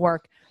that won't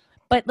work.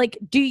 But like,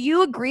 do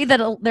you agree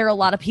that there are a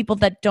lot of people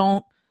that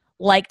don't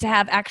like to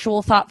have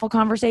actual thoughtful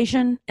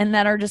conversation and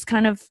that are just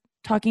kind of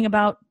talking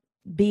about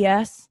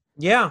BS?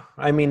 Yeah,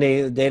 I mean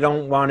they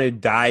don't want to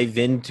dive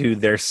into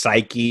their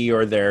psyche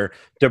or their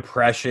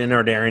depression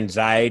or their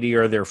anxiety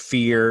or their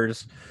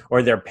fears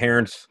or their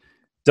parents'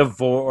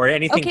 divorce or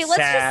anything. Okay, let's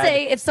just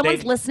say if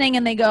someone's listening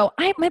and they go,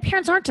 my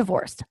parents aren't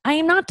divorced. I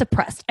am not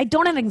depressed. I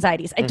don't have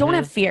anxieties. I don't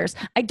have fears.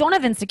 I don't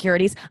have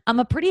insecurities. I'm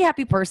a pretty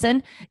happy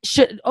person.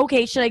 Should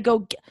I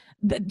go?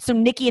 So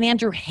Nikki and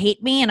Andrew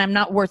hate me and I'm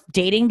not worth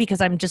dating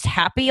because I'm just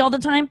happy all the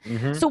time.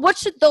 So what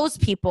should those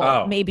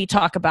people maybe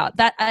talk about?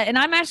 That and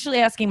I'm actually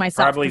asking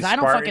myself because I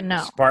don't fucking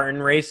know.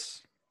 Spartan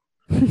race.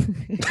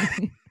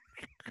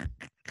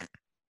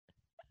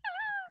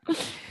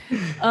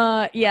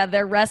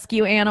 Their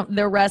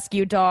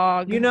rescue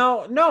dog.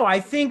 No,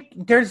 I think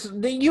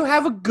you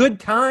have a good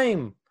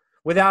time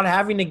without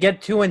having to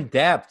get too in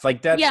depth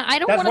like that. Yeah, I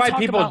don't. That's why talk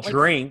people about,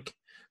 drink.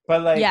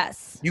 But like,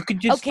 yes, you could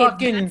just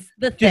fucking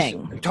just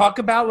talk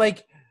about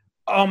like,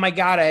 oh my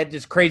God, I had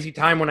this crazy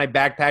time when I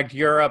backpacked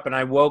Europe and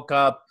I woke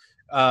up,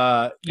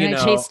 I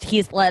chased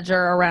Heath Ledger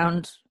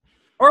around.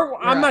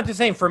 Or I'm not just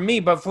saying for me,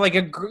 but for like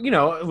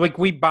like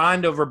we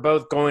bond over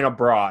both going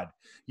abroad.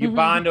 You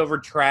bond over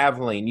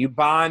traveling. You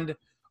bond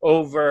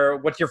over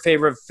what's your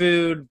favorite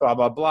food, blah,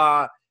 blah,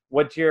 blah.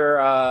 What's your,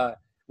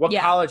 what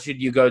college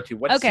did you go to?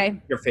 What's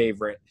your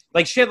favorite?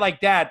 Like shit like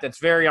that. That's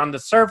very on the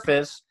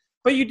surface.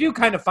 But you do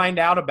kind of find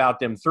out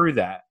about them through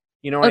that.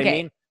 You know what I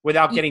mean?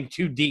 Without getting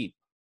too deep.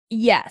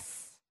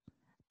 Yes.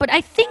 But I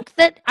think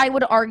that I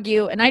would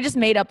argue, and I just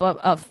made up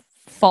a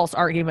false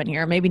argument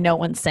here. Maybe no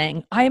one's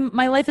saying,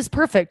 my life is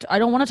perfect. I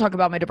don't want to talk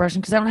about my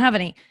depression because I don't have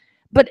any.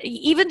 But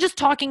even just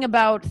talking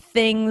about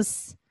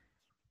things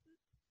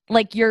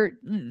like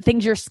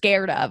things you're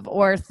scared of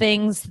or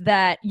things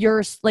that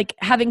you're like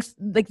having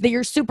like that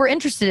you're super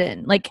interested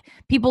in, like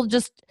people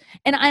just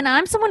and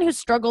I'm someone who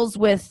struggles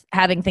with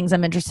having things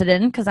I'm interested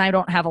in because I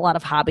don't have a lot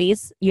of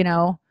hobbies.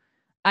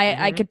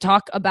 I could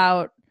talk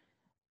about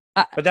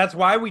but that's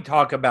why we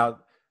talk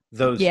about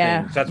those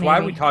things. That's why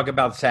we talk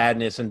about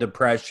sadness and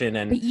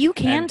depression. But you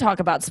can talk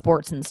about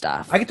sports and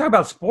stuff. I can talk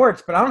about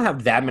sports, but I don't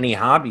have that many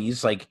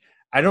hobbies. Like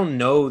I don't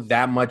know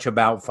that much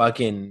about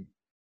fucking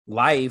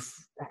life,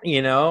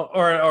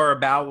 or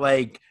about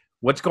like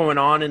what's going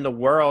on in the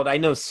world. I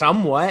know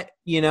somewhat,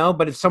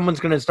 but if someone's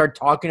going to start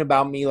talking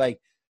about me,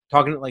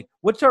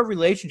 what's our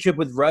relationship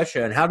with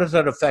Russia and how does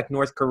that affect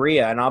North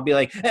Korea? And I'll be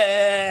like, look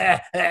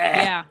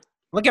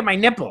at my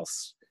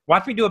nipples.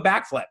 Watch me do a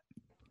backflip.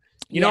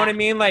 You know what I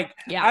mean? Like,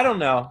 I don't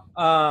know.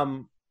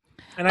 And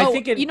I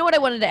think you know what I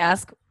wanted to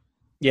ask?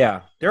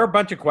 Yeah. There are a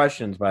bunch of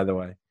questions, by the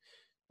way.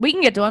 We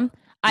can get to them.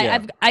 I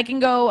can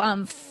go.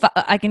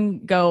 I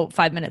can go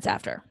 5 minutes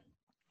after.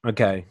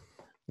 Okay.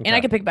 And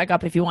I can pick back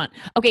up if you want.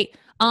 Okay.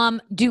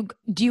 Do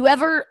you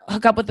ever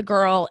hook up with a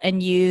girl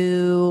and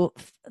you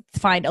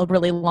find a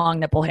really long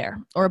nipple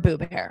hair or a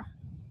boob hair?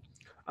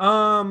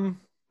 No,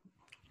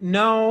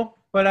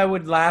 but I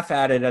would laugh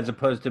at it as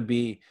opposed to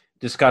be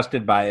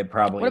disgusted by it.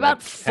 Probably. What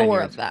about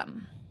 4 of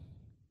them?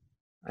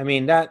 I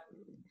mean, that's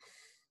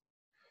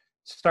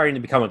starting to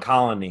become a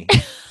colony.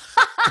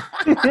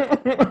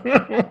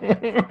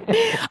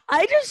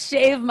 I just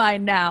shave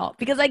mine now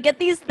because I get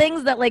these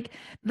things that like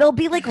they'll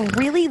be like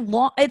really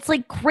long. It's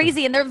like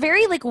crazy, and they're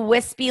very like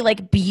wispy,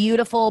 like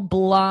beautiful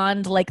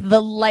blonde, like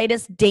the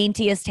lightest,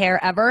 daintiest hair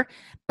ever.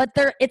 But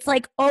it's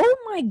like, oh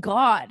my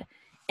God,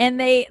 and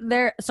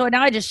they're so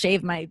now I just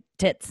shave my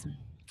tits.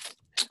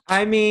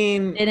 I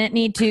mean, didn't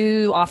need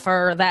to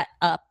offer that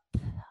up.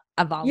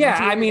 a volunteer. Yeah,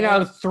 I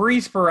mean,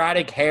 3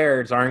 sporadic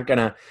hairs aren't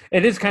gonna.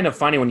 It is kind of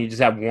funny when you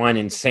just have one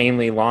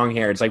insanely long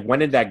hair. It's like, when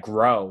did that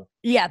grow?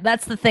 Yeah,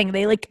 that's the thing.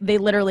 They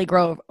literally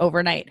grow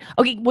overnight.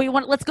 Okay,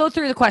 let's go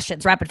through the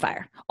questions, rapid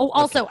fire. Oh,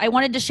 also, I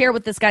wanted to share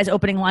what this guy's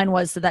opening line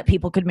was so that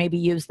people could maybe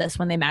use this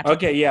when they match.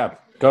 Okay, yeah,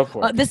 go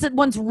for it. This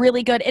one's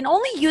really good, and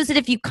only use it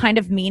if you kind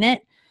of mean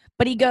it.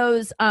 But he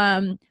goes,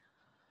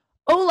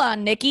 "Hola,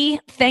 Nikki.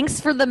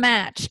 Thanks for the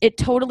match. It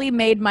totally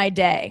made my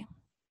day."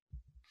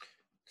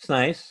 It's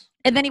nice.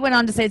 And then he went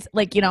on to say, it's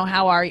like,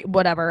 how are you?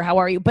 Whatever, how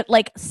are you? But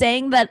like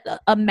saying that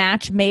a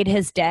match made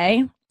his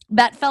day.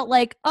 That felt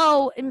like,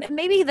 oh,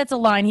 maybe that's a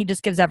line he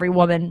just gives every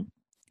woman.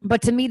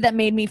 But to me, that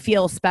made me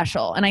feel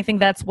special. And I think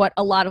that's what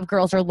a lot of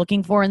girls are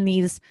looking for in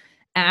these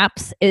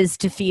apps, is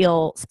to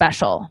feel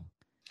special.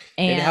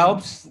 And it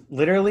helps,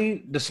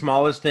 literally, the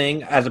smallest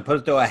thing, as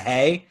opposed to a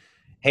hey,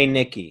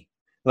 Nikki.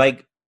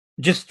 Like,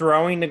 just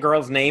throwing the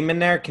girl's name in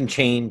there can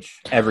change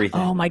everything.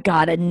 Oh, my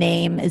God. A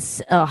name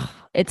is,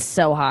 it's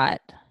so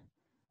hot.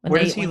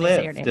 Where does he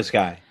live, this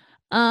guy?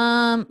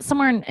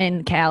 Somewhere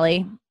in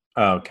Cali.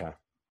 Oh, okay.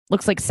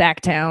 Looks like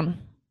Sacktown.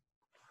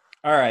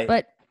 All right.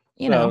 But,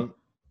 yeah.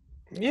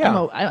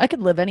 I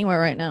could live anywhere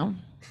right now.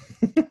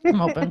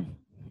 I'm open.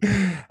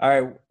 All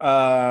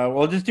right.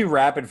 We'll just do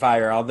rapid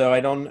fire, although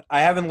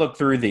I haven't looked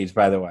through these,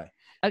 by the way.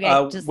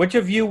 Okay. Which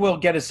of you will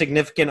get a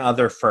significant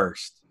other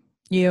first?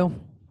 You.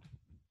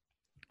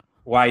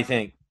 Why, you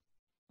think?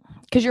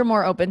 Because you're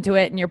more open to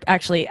it and you're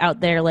actually out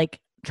there, like,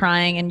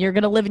 trying, and you're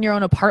going to live in your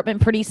own apartment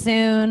pretty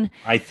soon.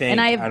 I think.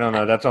 I don't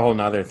know. That's a whole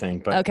nother thing.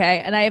 But okay.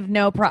 And I have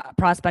no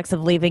prospects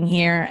of leaving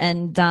here.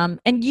 And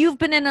you've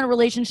been in a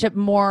relationship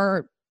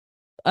more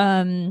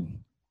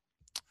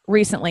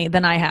recently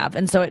than I have.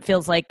 And so it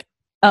feels like,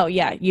 oh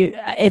yeah, you,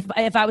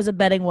 if I was a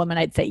betting woman,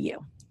 I'd say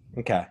you.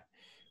 Okay.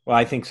 Well,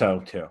 I think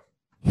so too.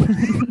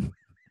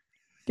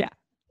 Yeah.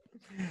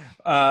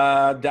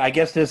 I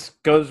guess this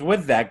goes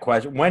with that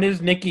question. When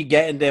is Nikki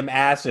getting them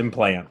ass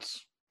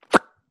implants?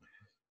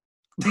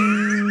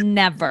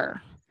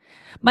 Never.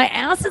 My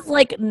ass is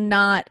like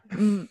not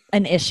an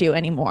issue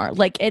anymore.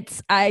 Like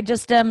I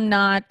just am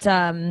not,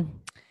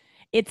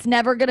 it's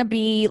never going to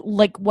be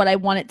like what I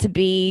want it to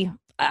be.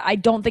 I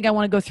don't think I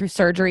want to go through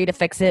surgery to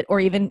fix it or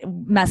even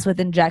mess with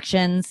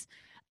injections.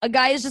 A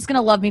guy is just going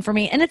to love me for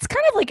me. And it's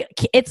kind of like,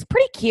 it's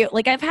pretty cute.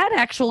 Like I've had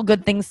actual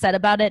good things said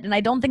about it. And I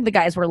don't think the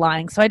guys were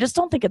lying. So I just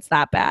don't think it's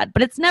that bad,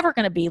 but it's never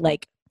going to be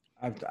like.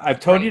 I've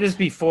told you this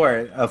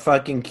before. A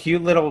fucking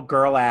cute little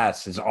girl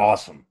ass is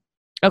awesome.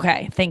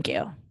 Okay, thank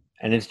you.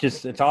 And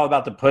it's all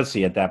about the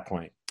pussy at that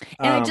point.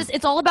 And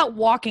it's all about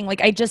walking.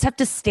 Like I just have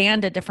to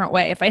stand a different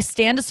way. If I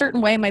stand a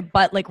certain way, my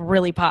butt like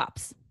really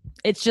pops.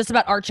 It's just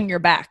about arching your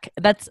back.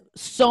 That's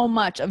so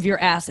much of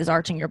your ass is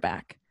arching your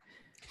back.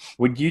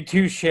 Would you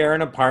two share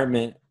an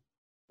apartment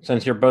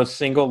since you're both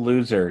single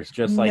losers,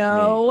 just like me?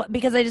 No,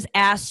 because I just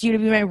asked you to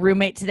be my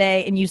roommate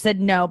today and you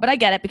said no. But I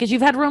get it because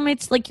you've had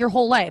roommates like your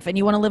whole life and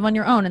you want to live on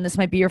your own. And this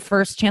might be your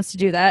first chance to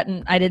do that.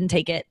 And I didn't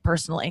take it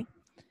personally.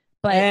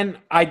 And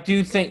I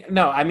do think,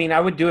 I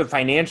would do it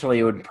financially.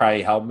 It would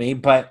probably help me.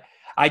 But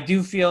I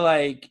do feel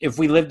like if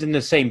we lived in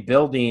the same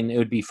building, it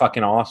would be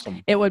fucking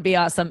awesome. It would be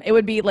awesome. It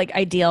would be like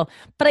ideal.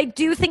 But I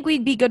do think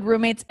we'd be good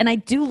roommates. And I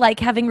do like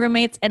having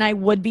roommates. And I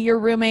would be your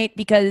roommate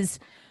because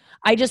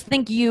I just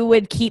think you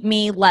would keep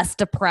me less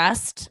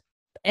depressed.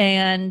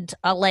 And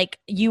like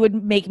you would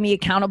make me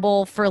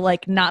accountable for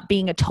like not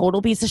being a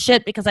total piece of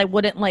shit because I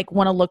wouldn't like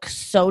want to look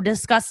so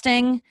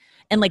disgusting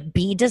and like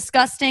be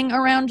disgusting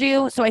around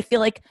you. So I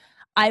feel like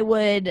I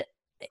would,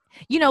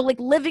 like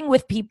living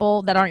with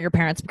people that aren't your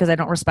parents because I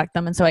don't respect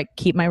them. And so I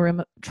keep my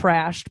room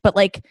trashed. But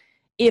like,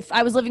 if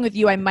I was living with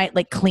you, I might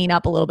like clean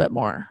up a little bit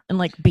more and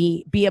like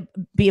be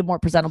a more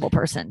presentable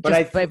person. But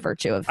just by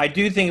virtue of. I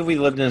do think if we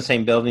lived in the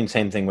same building,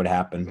 same thing would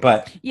happen.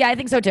 But yeah, I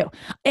think so too.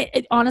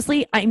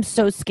 Honestly, I'm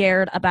so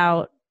scared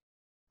about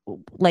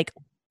like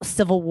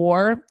civil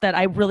war that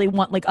I really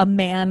want like a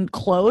man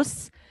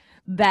close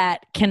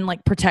that can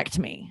like protect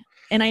me.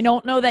 And I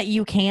don't know that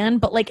you can,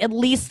 but like at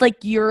least like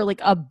you're like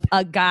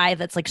a guy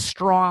that's like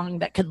strong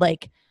that could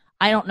like,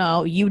 I don't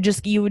know, you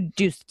would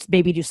do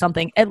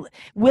something.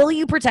 Will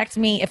you protect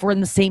me if we're in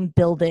the same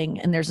building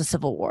and there's a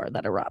civil war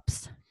that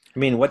erupts? I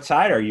mean, what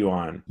side are you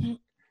on?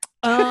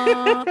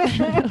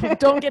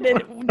 Don't get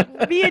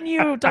it. Me and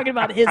you talking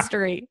about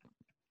history.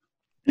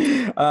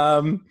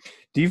 Do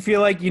you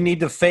feel like you need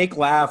to fake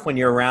laugh when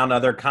you're around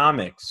other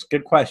comics?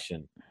 Good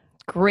question.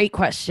 Great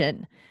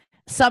question.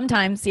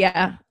 Sometimes,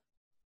 yeah.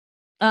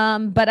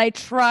 But I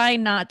try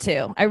not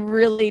to. I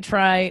really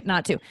try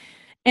not to.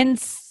 And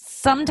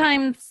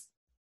sometimes,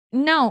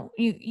 no,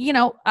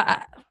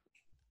 I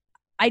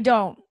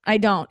don't.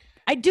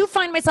 I do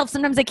find myself,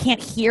 sometimes I can't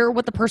hear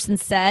what the person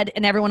said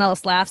and everyone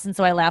else laughs. And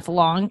so I laugh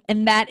along.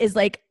 And that is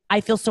like,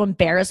 I feel so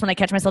embarrassed when I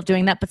catch myself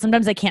doing that, but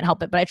sometimes I can't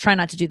help it, but I try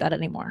not to do that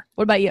anymore.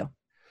 What about you?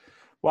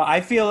 Well,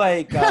 I feel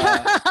like,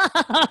 that's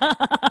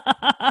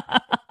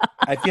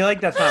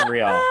not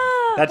real.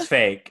 That's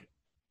fake.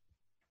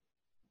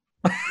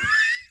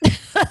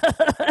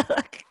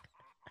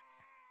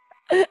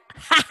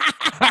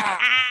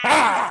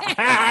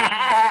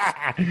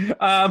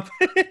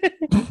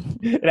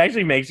 It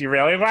actually makes you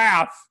really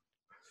laugh.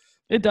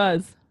 It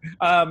does.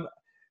 I'm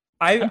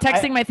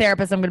texting my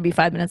therapist. I'm going to be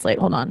 5 minutes late.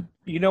 Hold on.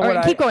 You know what?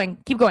 what? Keep going.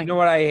 You know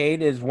what I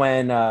hate is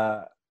when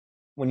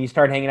you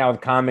start hanging out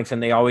with comics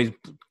and they always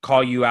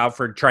call you out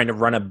for trying to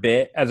run a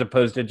bit as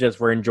opposed to just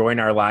we're enjoying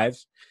our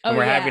lives and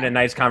we're having a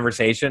nice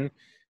conversation.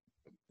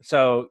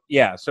 So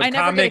yeah. So I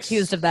never get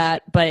accused of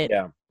that, but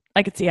yeah.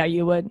 I could see how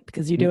you would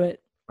because you do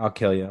it. I'll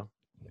kill you.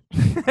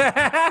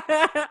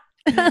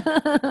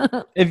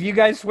 If you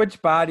guys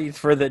switch bodies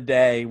for the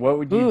day, what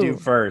would you do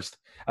first?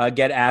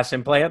 Get ass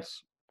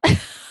implants?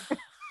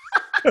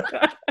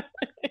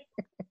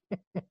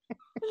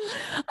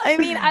 I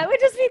mean, I would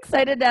just be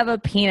excited to have a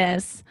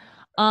penis.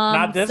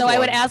 Not this so one. I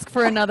would ask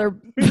for another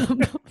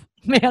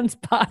man's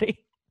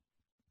body.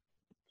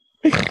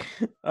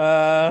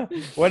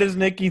 What does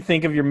Nikki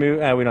think of your move?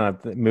 We don't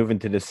have to move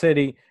into the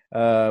city.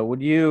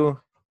 Would you?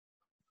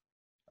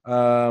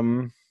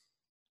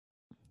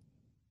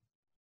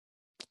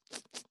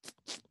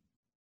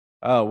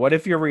 Oh, what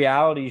if your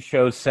reality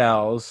show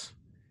sells,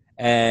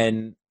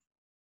 and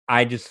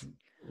I just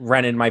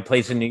rented my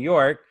place in New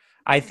York?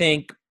 I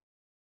think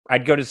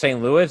I'd go to St.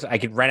 Louis. I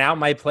could rent out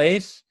my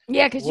place.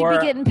 Yeah, because you'd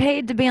be getting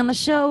paid to be on the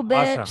show,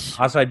 bitch.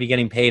 Also, I'd be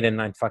getting paid, and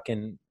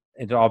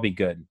it'd all be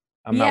good.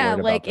 I'm not worried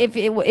about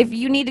that. if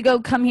you need to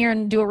come here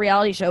and do a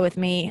reality show with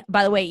me,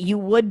 by the way, you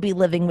would be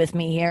living with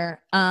me here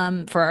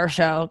for our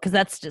show because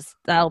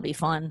that'll be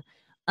fun.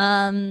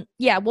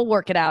 Yeah, we'll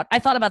work it out. I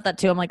thought about that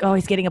too. I'm like, oh,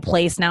 he's getting a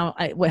place now.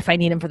 If I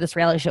need him for this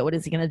reality show, what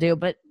is he going to do?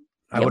 But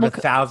I would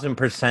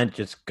 1,000%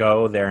 just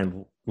go there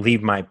and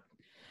leave my.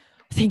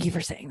 Thank you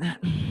for saying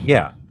that.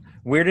 Yeah.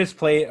 Weirdest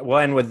place. We'll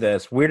end with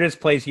this.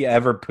 Weirdest place you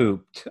ever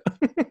pooped.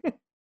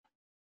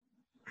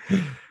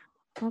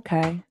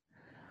 Okay.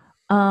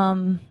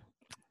 I'm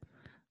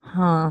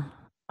trying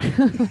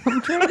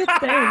to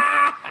think.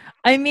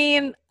 I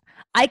mean,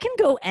 I can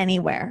go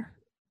anywhere.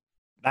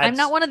 I'm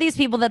not one of these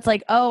people that's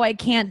like, oh, I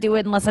can't do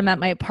it unless I'm at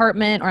my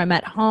apartment or I'm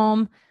at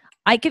home.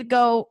 I could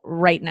go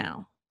right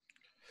now.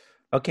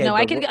 Okay. No,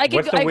 I could.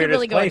 What's the weirdest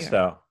really place,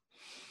 though?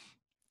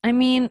 I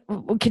mean,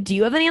 do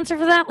you have an answer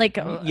for that? Like,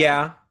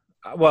 yeah.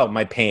 Well,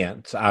 my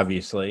pants,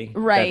 obviously.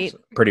 Right.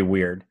 That's pretty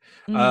weird.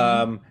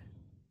 Mm-hmm.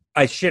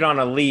 I shit on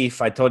a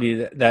leaf. I told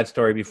you that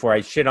story before.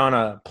 I shit on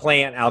a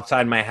plant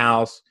outside my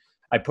house.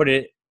 I put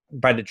it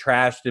by the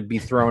trash to be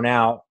thrown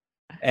out.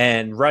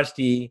 And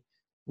Rusty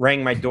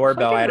rang my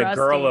doorbell. I had a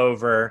girl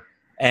over,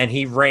 and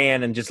he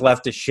ran and just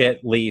left a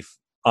shit leaf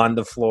on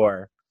the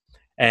floor.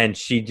 And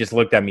she just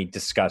looked at me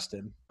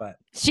disgusted. But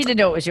she didn't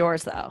know it was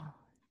yours, though.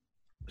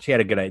 She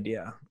had a good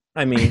idea.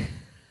 I mean,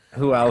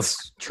 who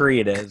else tree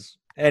it is?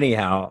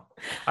 Anyhow,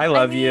 I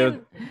love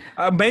you.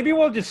 Maybe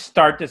we'll just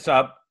start this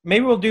up.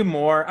 Maybe we'll do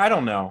more. I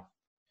don't know.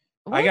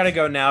 What? I got to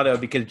go now, though,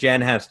 because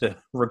Jen has to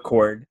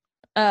record.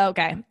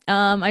 Okay.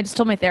 I just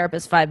told my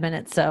therapist 5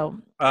 minutes, so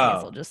I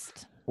guess I'll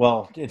just...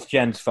 Well, it's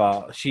Jen's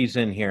fault. She's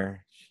in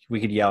here.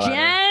 We could yell at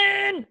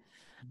her.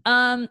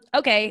 Jen!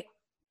 Okay.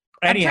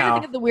 Anyhow. I'm trying to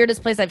think of the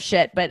weirdest place I've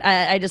shit, but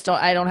I just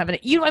don't... I don't have any...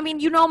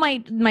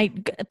 my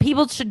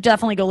people should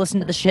definitely go listen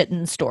to the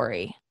shitting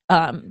story.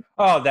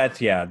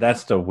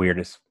 That's the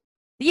weirdest.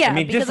 Yeah. I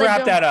mean, just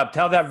wrap that up.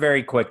 Tell that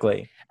very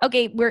quickly.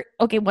 Okay,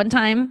 one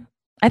time,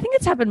 I think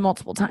it's happened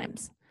multiple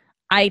times.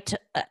 I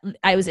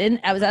was at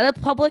a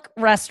public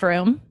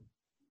restroom,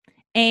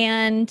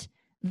 and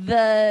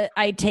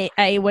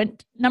I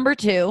went number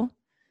 2,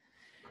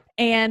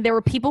 and there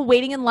were people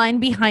waiting in line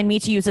behind me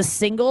to use a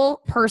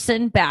single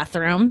person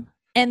bathroom.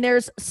 And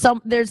there's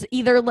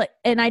either like,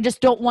 and I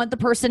just don't want the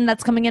person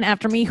that's coming in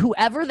after me,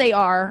 whoever they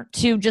are,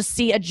 to just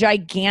see a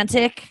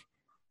gigantic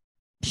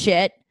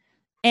shit,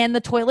 and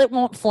the toilet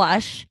won't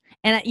flush.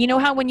 And you know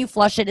how when you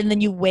flush it and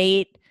then you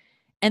wait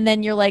and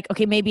then you're like,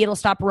 okay, maybe it'll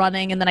stop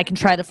running and then I can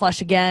try to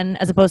flush again,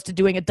 as opposed to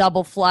doing a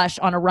double flush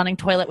on a running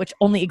toilet, which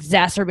only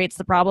exacerbates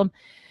the problem.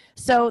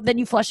 So then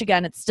you flush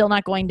again. It's still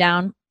not going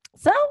down.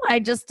 So I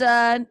just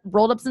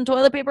rolled up some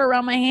toilet paper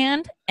around my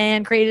hand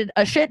and created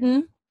a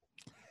shittin'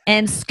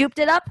 and scooped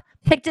it up,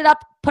 picked it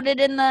up, put it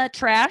in the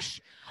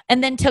trash,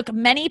 and then took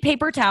many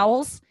paper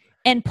towels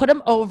and put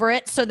them over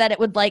it so that it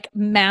would like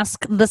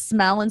mask the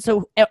smell,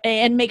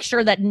 and make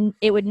sure that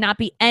it would not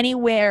be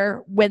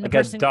anywhere when like the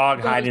person a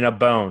dog hiding a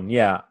bone.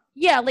 Yeah.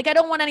 Yeah. Like I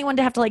don't want anyone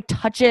to have to like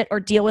touch it or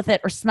deal with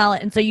it or smell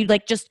it. And so you'd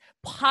like just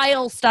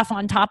pile stuff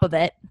on top of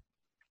it.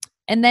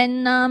 And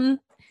then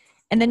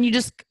you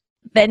just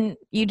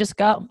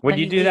go. Would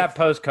you do that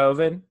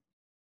post-COVID?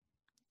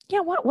 Yeah.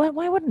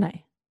 Why wouldn't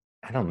I?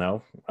 I don't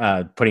know.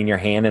 Putting your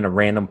hand in a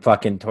random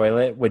fucking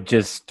toilet with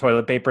just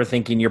toilet paper,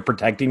 thinking you're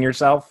protecting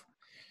yourself.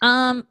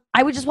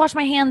 I would just wash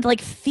my hand like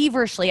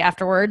feverishly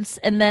afterwards,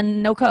 and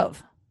then no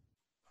cove.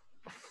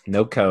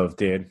 No cove,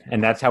 dude.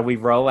 And that's how we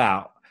roll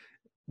out.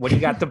 What do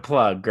you got to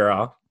plug,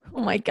 girl?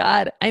 Oh my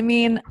God. I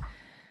mean,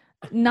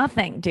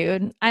 nothing,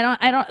 dude. I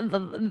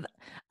don't,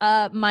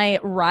 my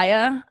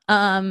Raya,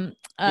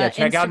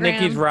 check Instagram. out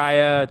Nikki's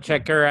Raya.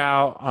 Check her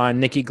out on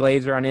Nikki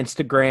Glaser on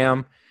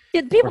Instagram.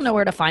 Yeah, people know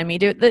where to find me,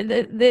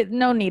 dude.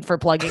 No need for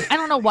plugging. I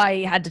don't know why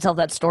he had to tell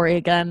that story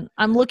again.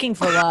 I'm looking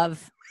for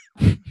love.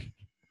 I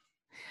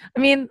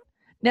mean,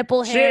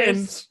 nipple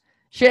hairs,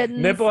 shittins.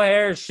 Nipple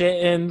hairs,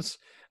 shittins.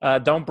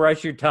 Don't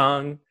brush your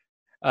tongue.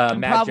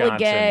 I'm Matt probably Johnson.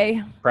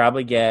 gay.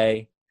 Probably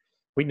gay.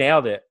 We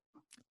nailed it.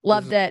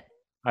 Loved it.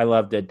 I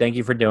loved it. Thank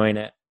you for doing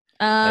it.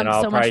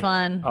 So much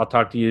fun. I'll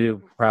talk to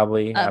you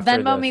probably after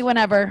Venmo this. me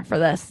whenever for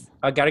this.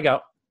 I gotta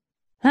go.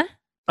 Huh?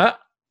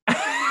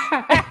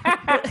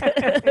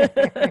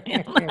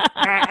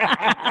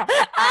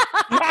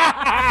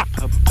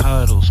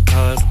 Puddles,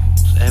 puddles,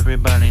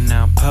 everybody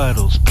now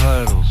puddles,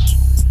 puddles.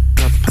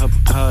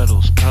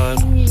 Puddles,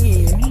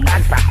 puddles.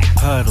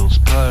 Puddles,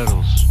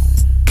 puddles.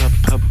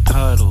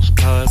 Puddles,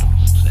 puddles,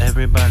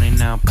 everybody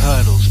now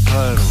puddles,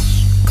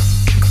 puddles.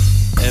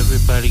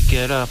 Everybody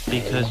get up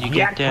because you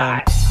get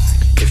down.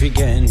 If you're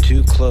getting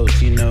too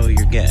close, you know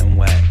you're getting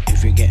wet.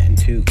 If you're getting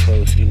too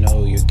close, you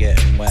know you're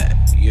getting wet.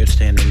 You're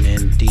standing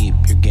in deep,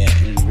 you're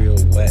getting real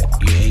wet.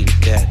 You ain't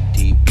that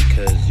deep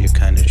because you're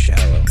kind of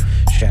shallow.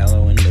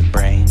 Shallow in the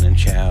brain and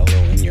shallow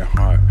in your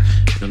heart.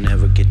 You'll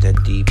never get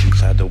that deep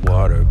inside the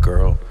water,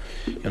 girl.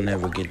 You'll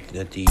never get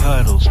that deep.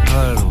 Puddles,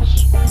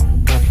 puddles.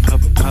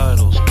 Puddles,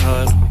 puddles.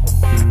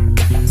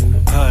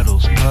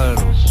 Puddles,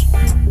 puddles.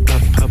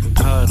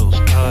 Puddles, puddles.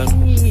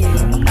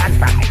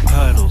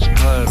 Puddles,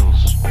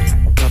 puddles.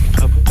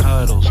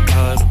 Puddles,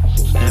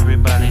 puddles.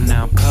 Everybody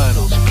now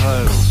puddles,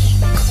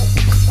 puddles.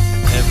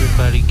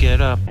 Everybody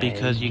get up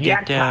because you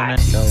get down.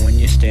 And when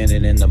you're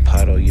standing in the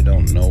puddle, you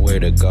don't know where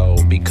to go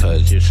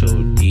because you're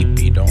so deep.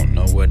 You don't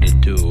know what to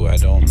do. I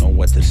don't know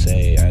what to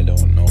say. I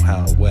don't know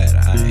how wet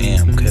I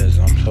am because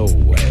I'm so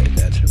wet.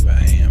 That's who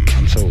I am.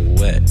 I'm so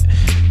wet.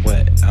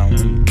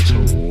 I'm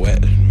so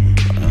wet.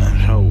 I'm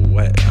so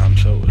wet. I'm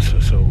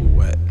so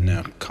wet.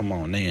 Now come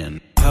on in.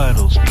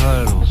 Puddles,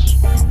 puddles.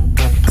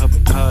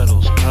 Puddles,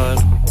 puddles.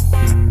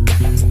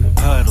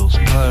 Puddles,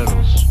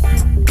 puddles.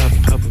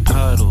 Puddles,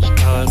 puddles.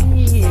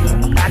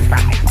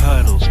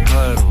 Puddles,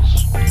 puddles.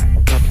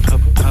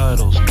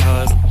 Puddles,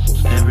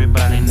 puddles.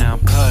 Everybody now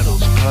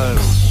puddles,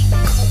 puddles.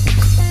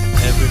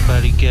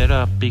 Everybody get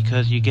up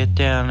because you get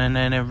down and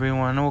then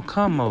everyone will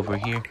come over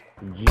here.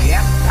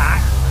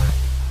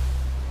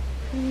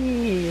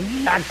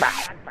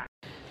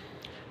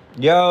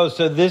 Yo,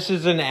 so this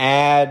is an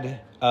ad,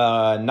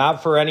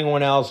 not for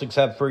anyone else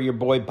except for your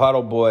boy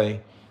Puddle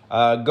Boy.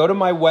 Go to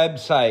my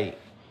website,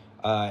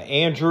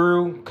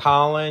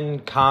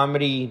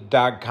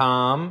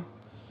 andrewcollincomedy.com,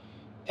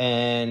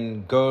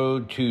 and go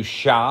to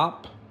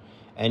shop,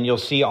 and you'll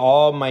see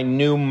all my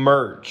new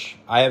merch.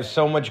 I have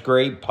so much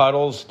great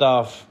Puddle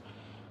stuff.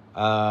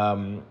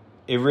 It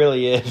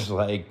really is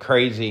like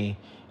crazy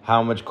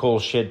how much cool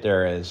shit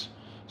there is.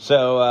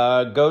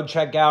 So go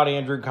check out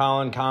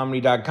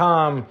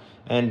andrewcollincomedy.com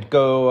and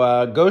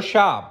go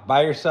shop.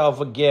 Buy yourself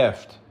a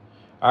gift.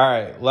 All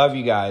right. Love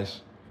you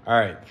guys. All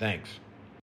right. Thanks.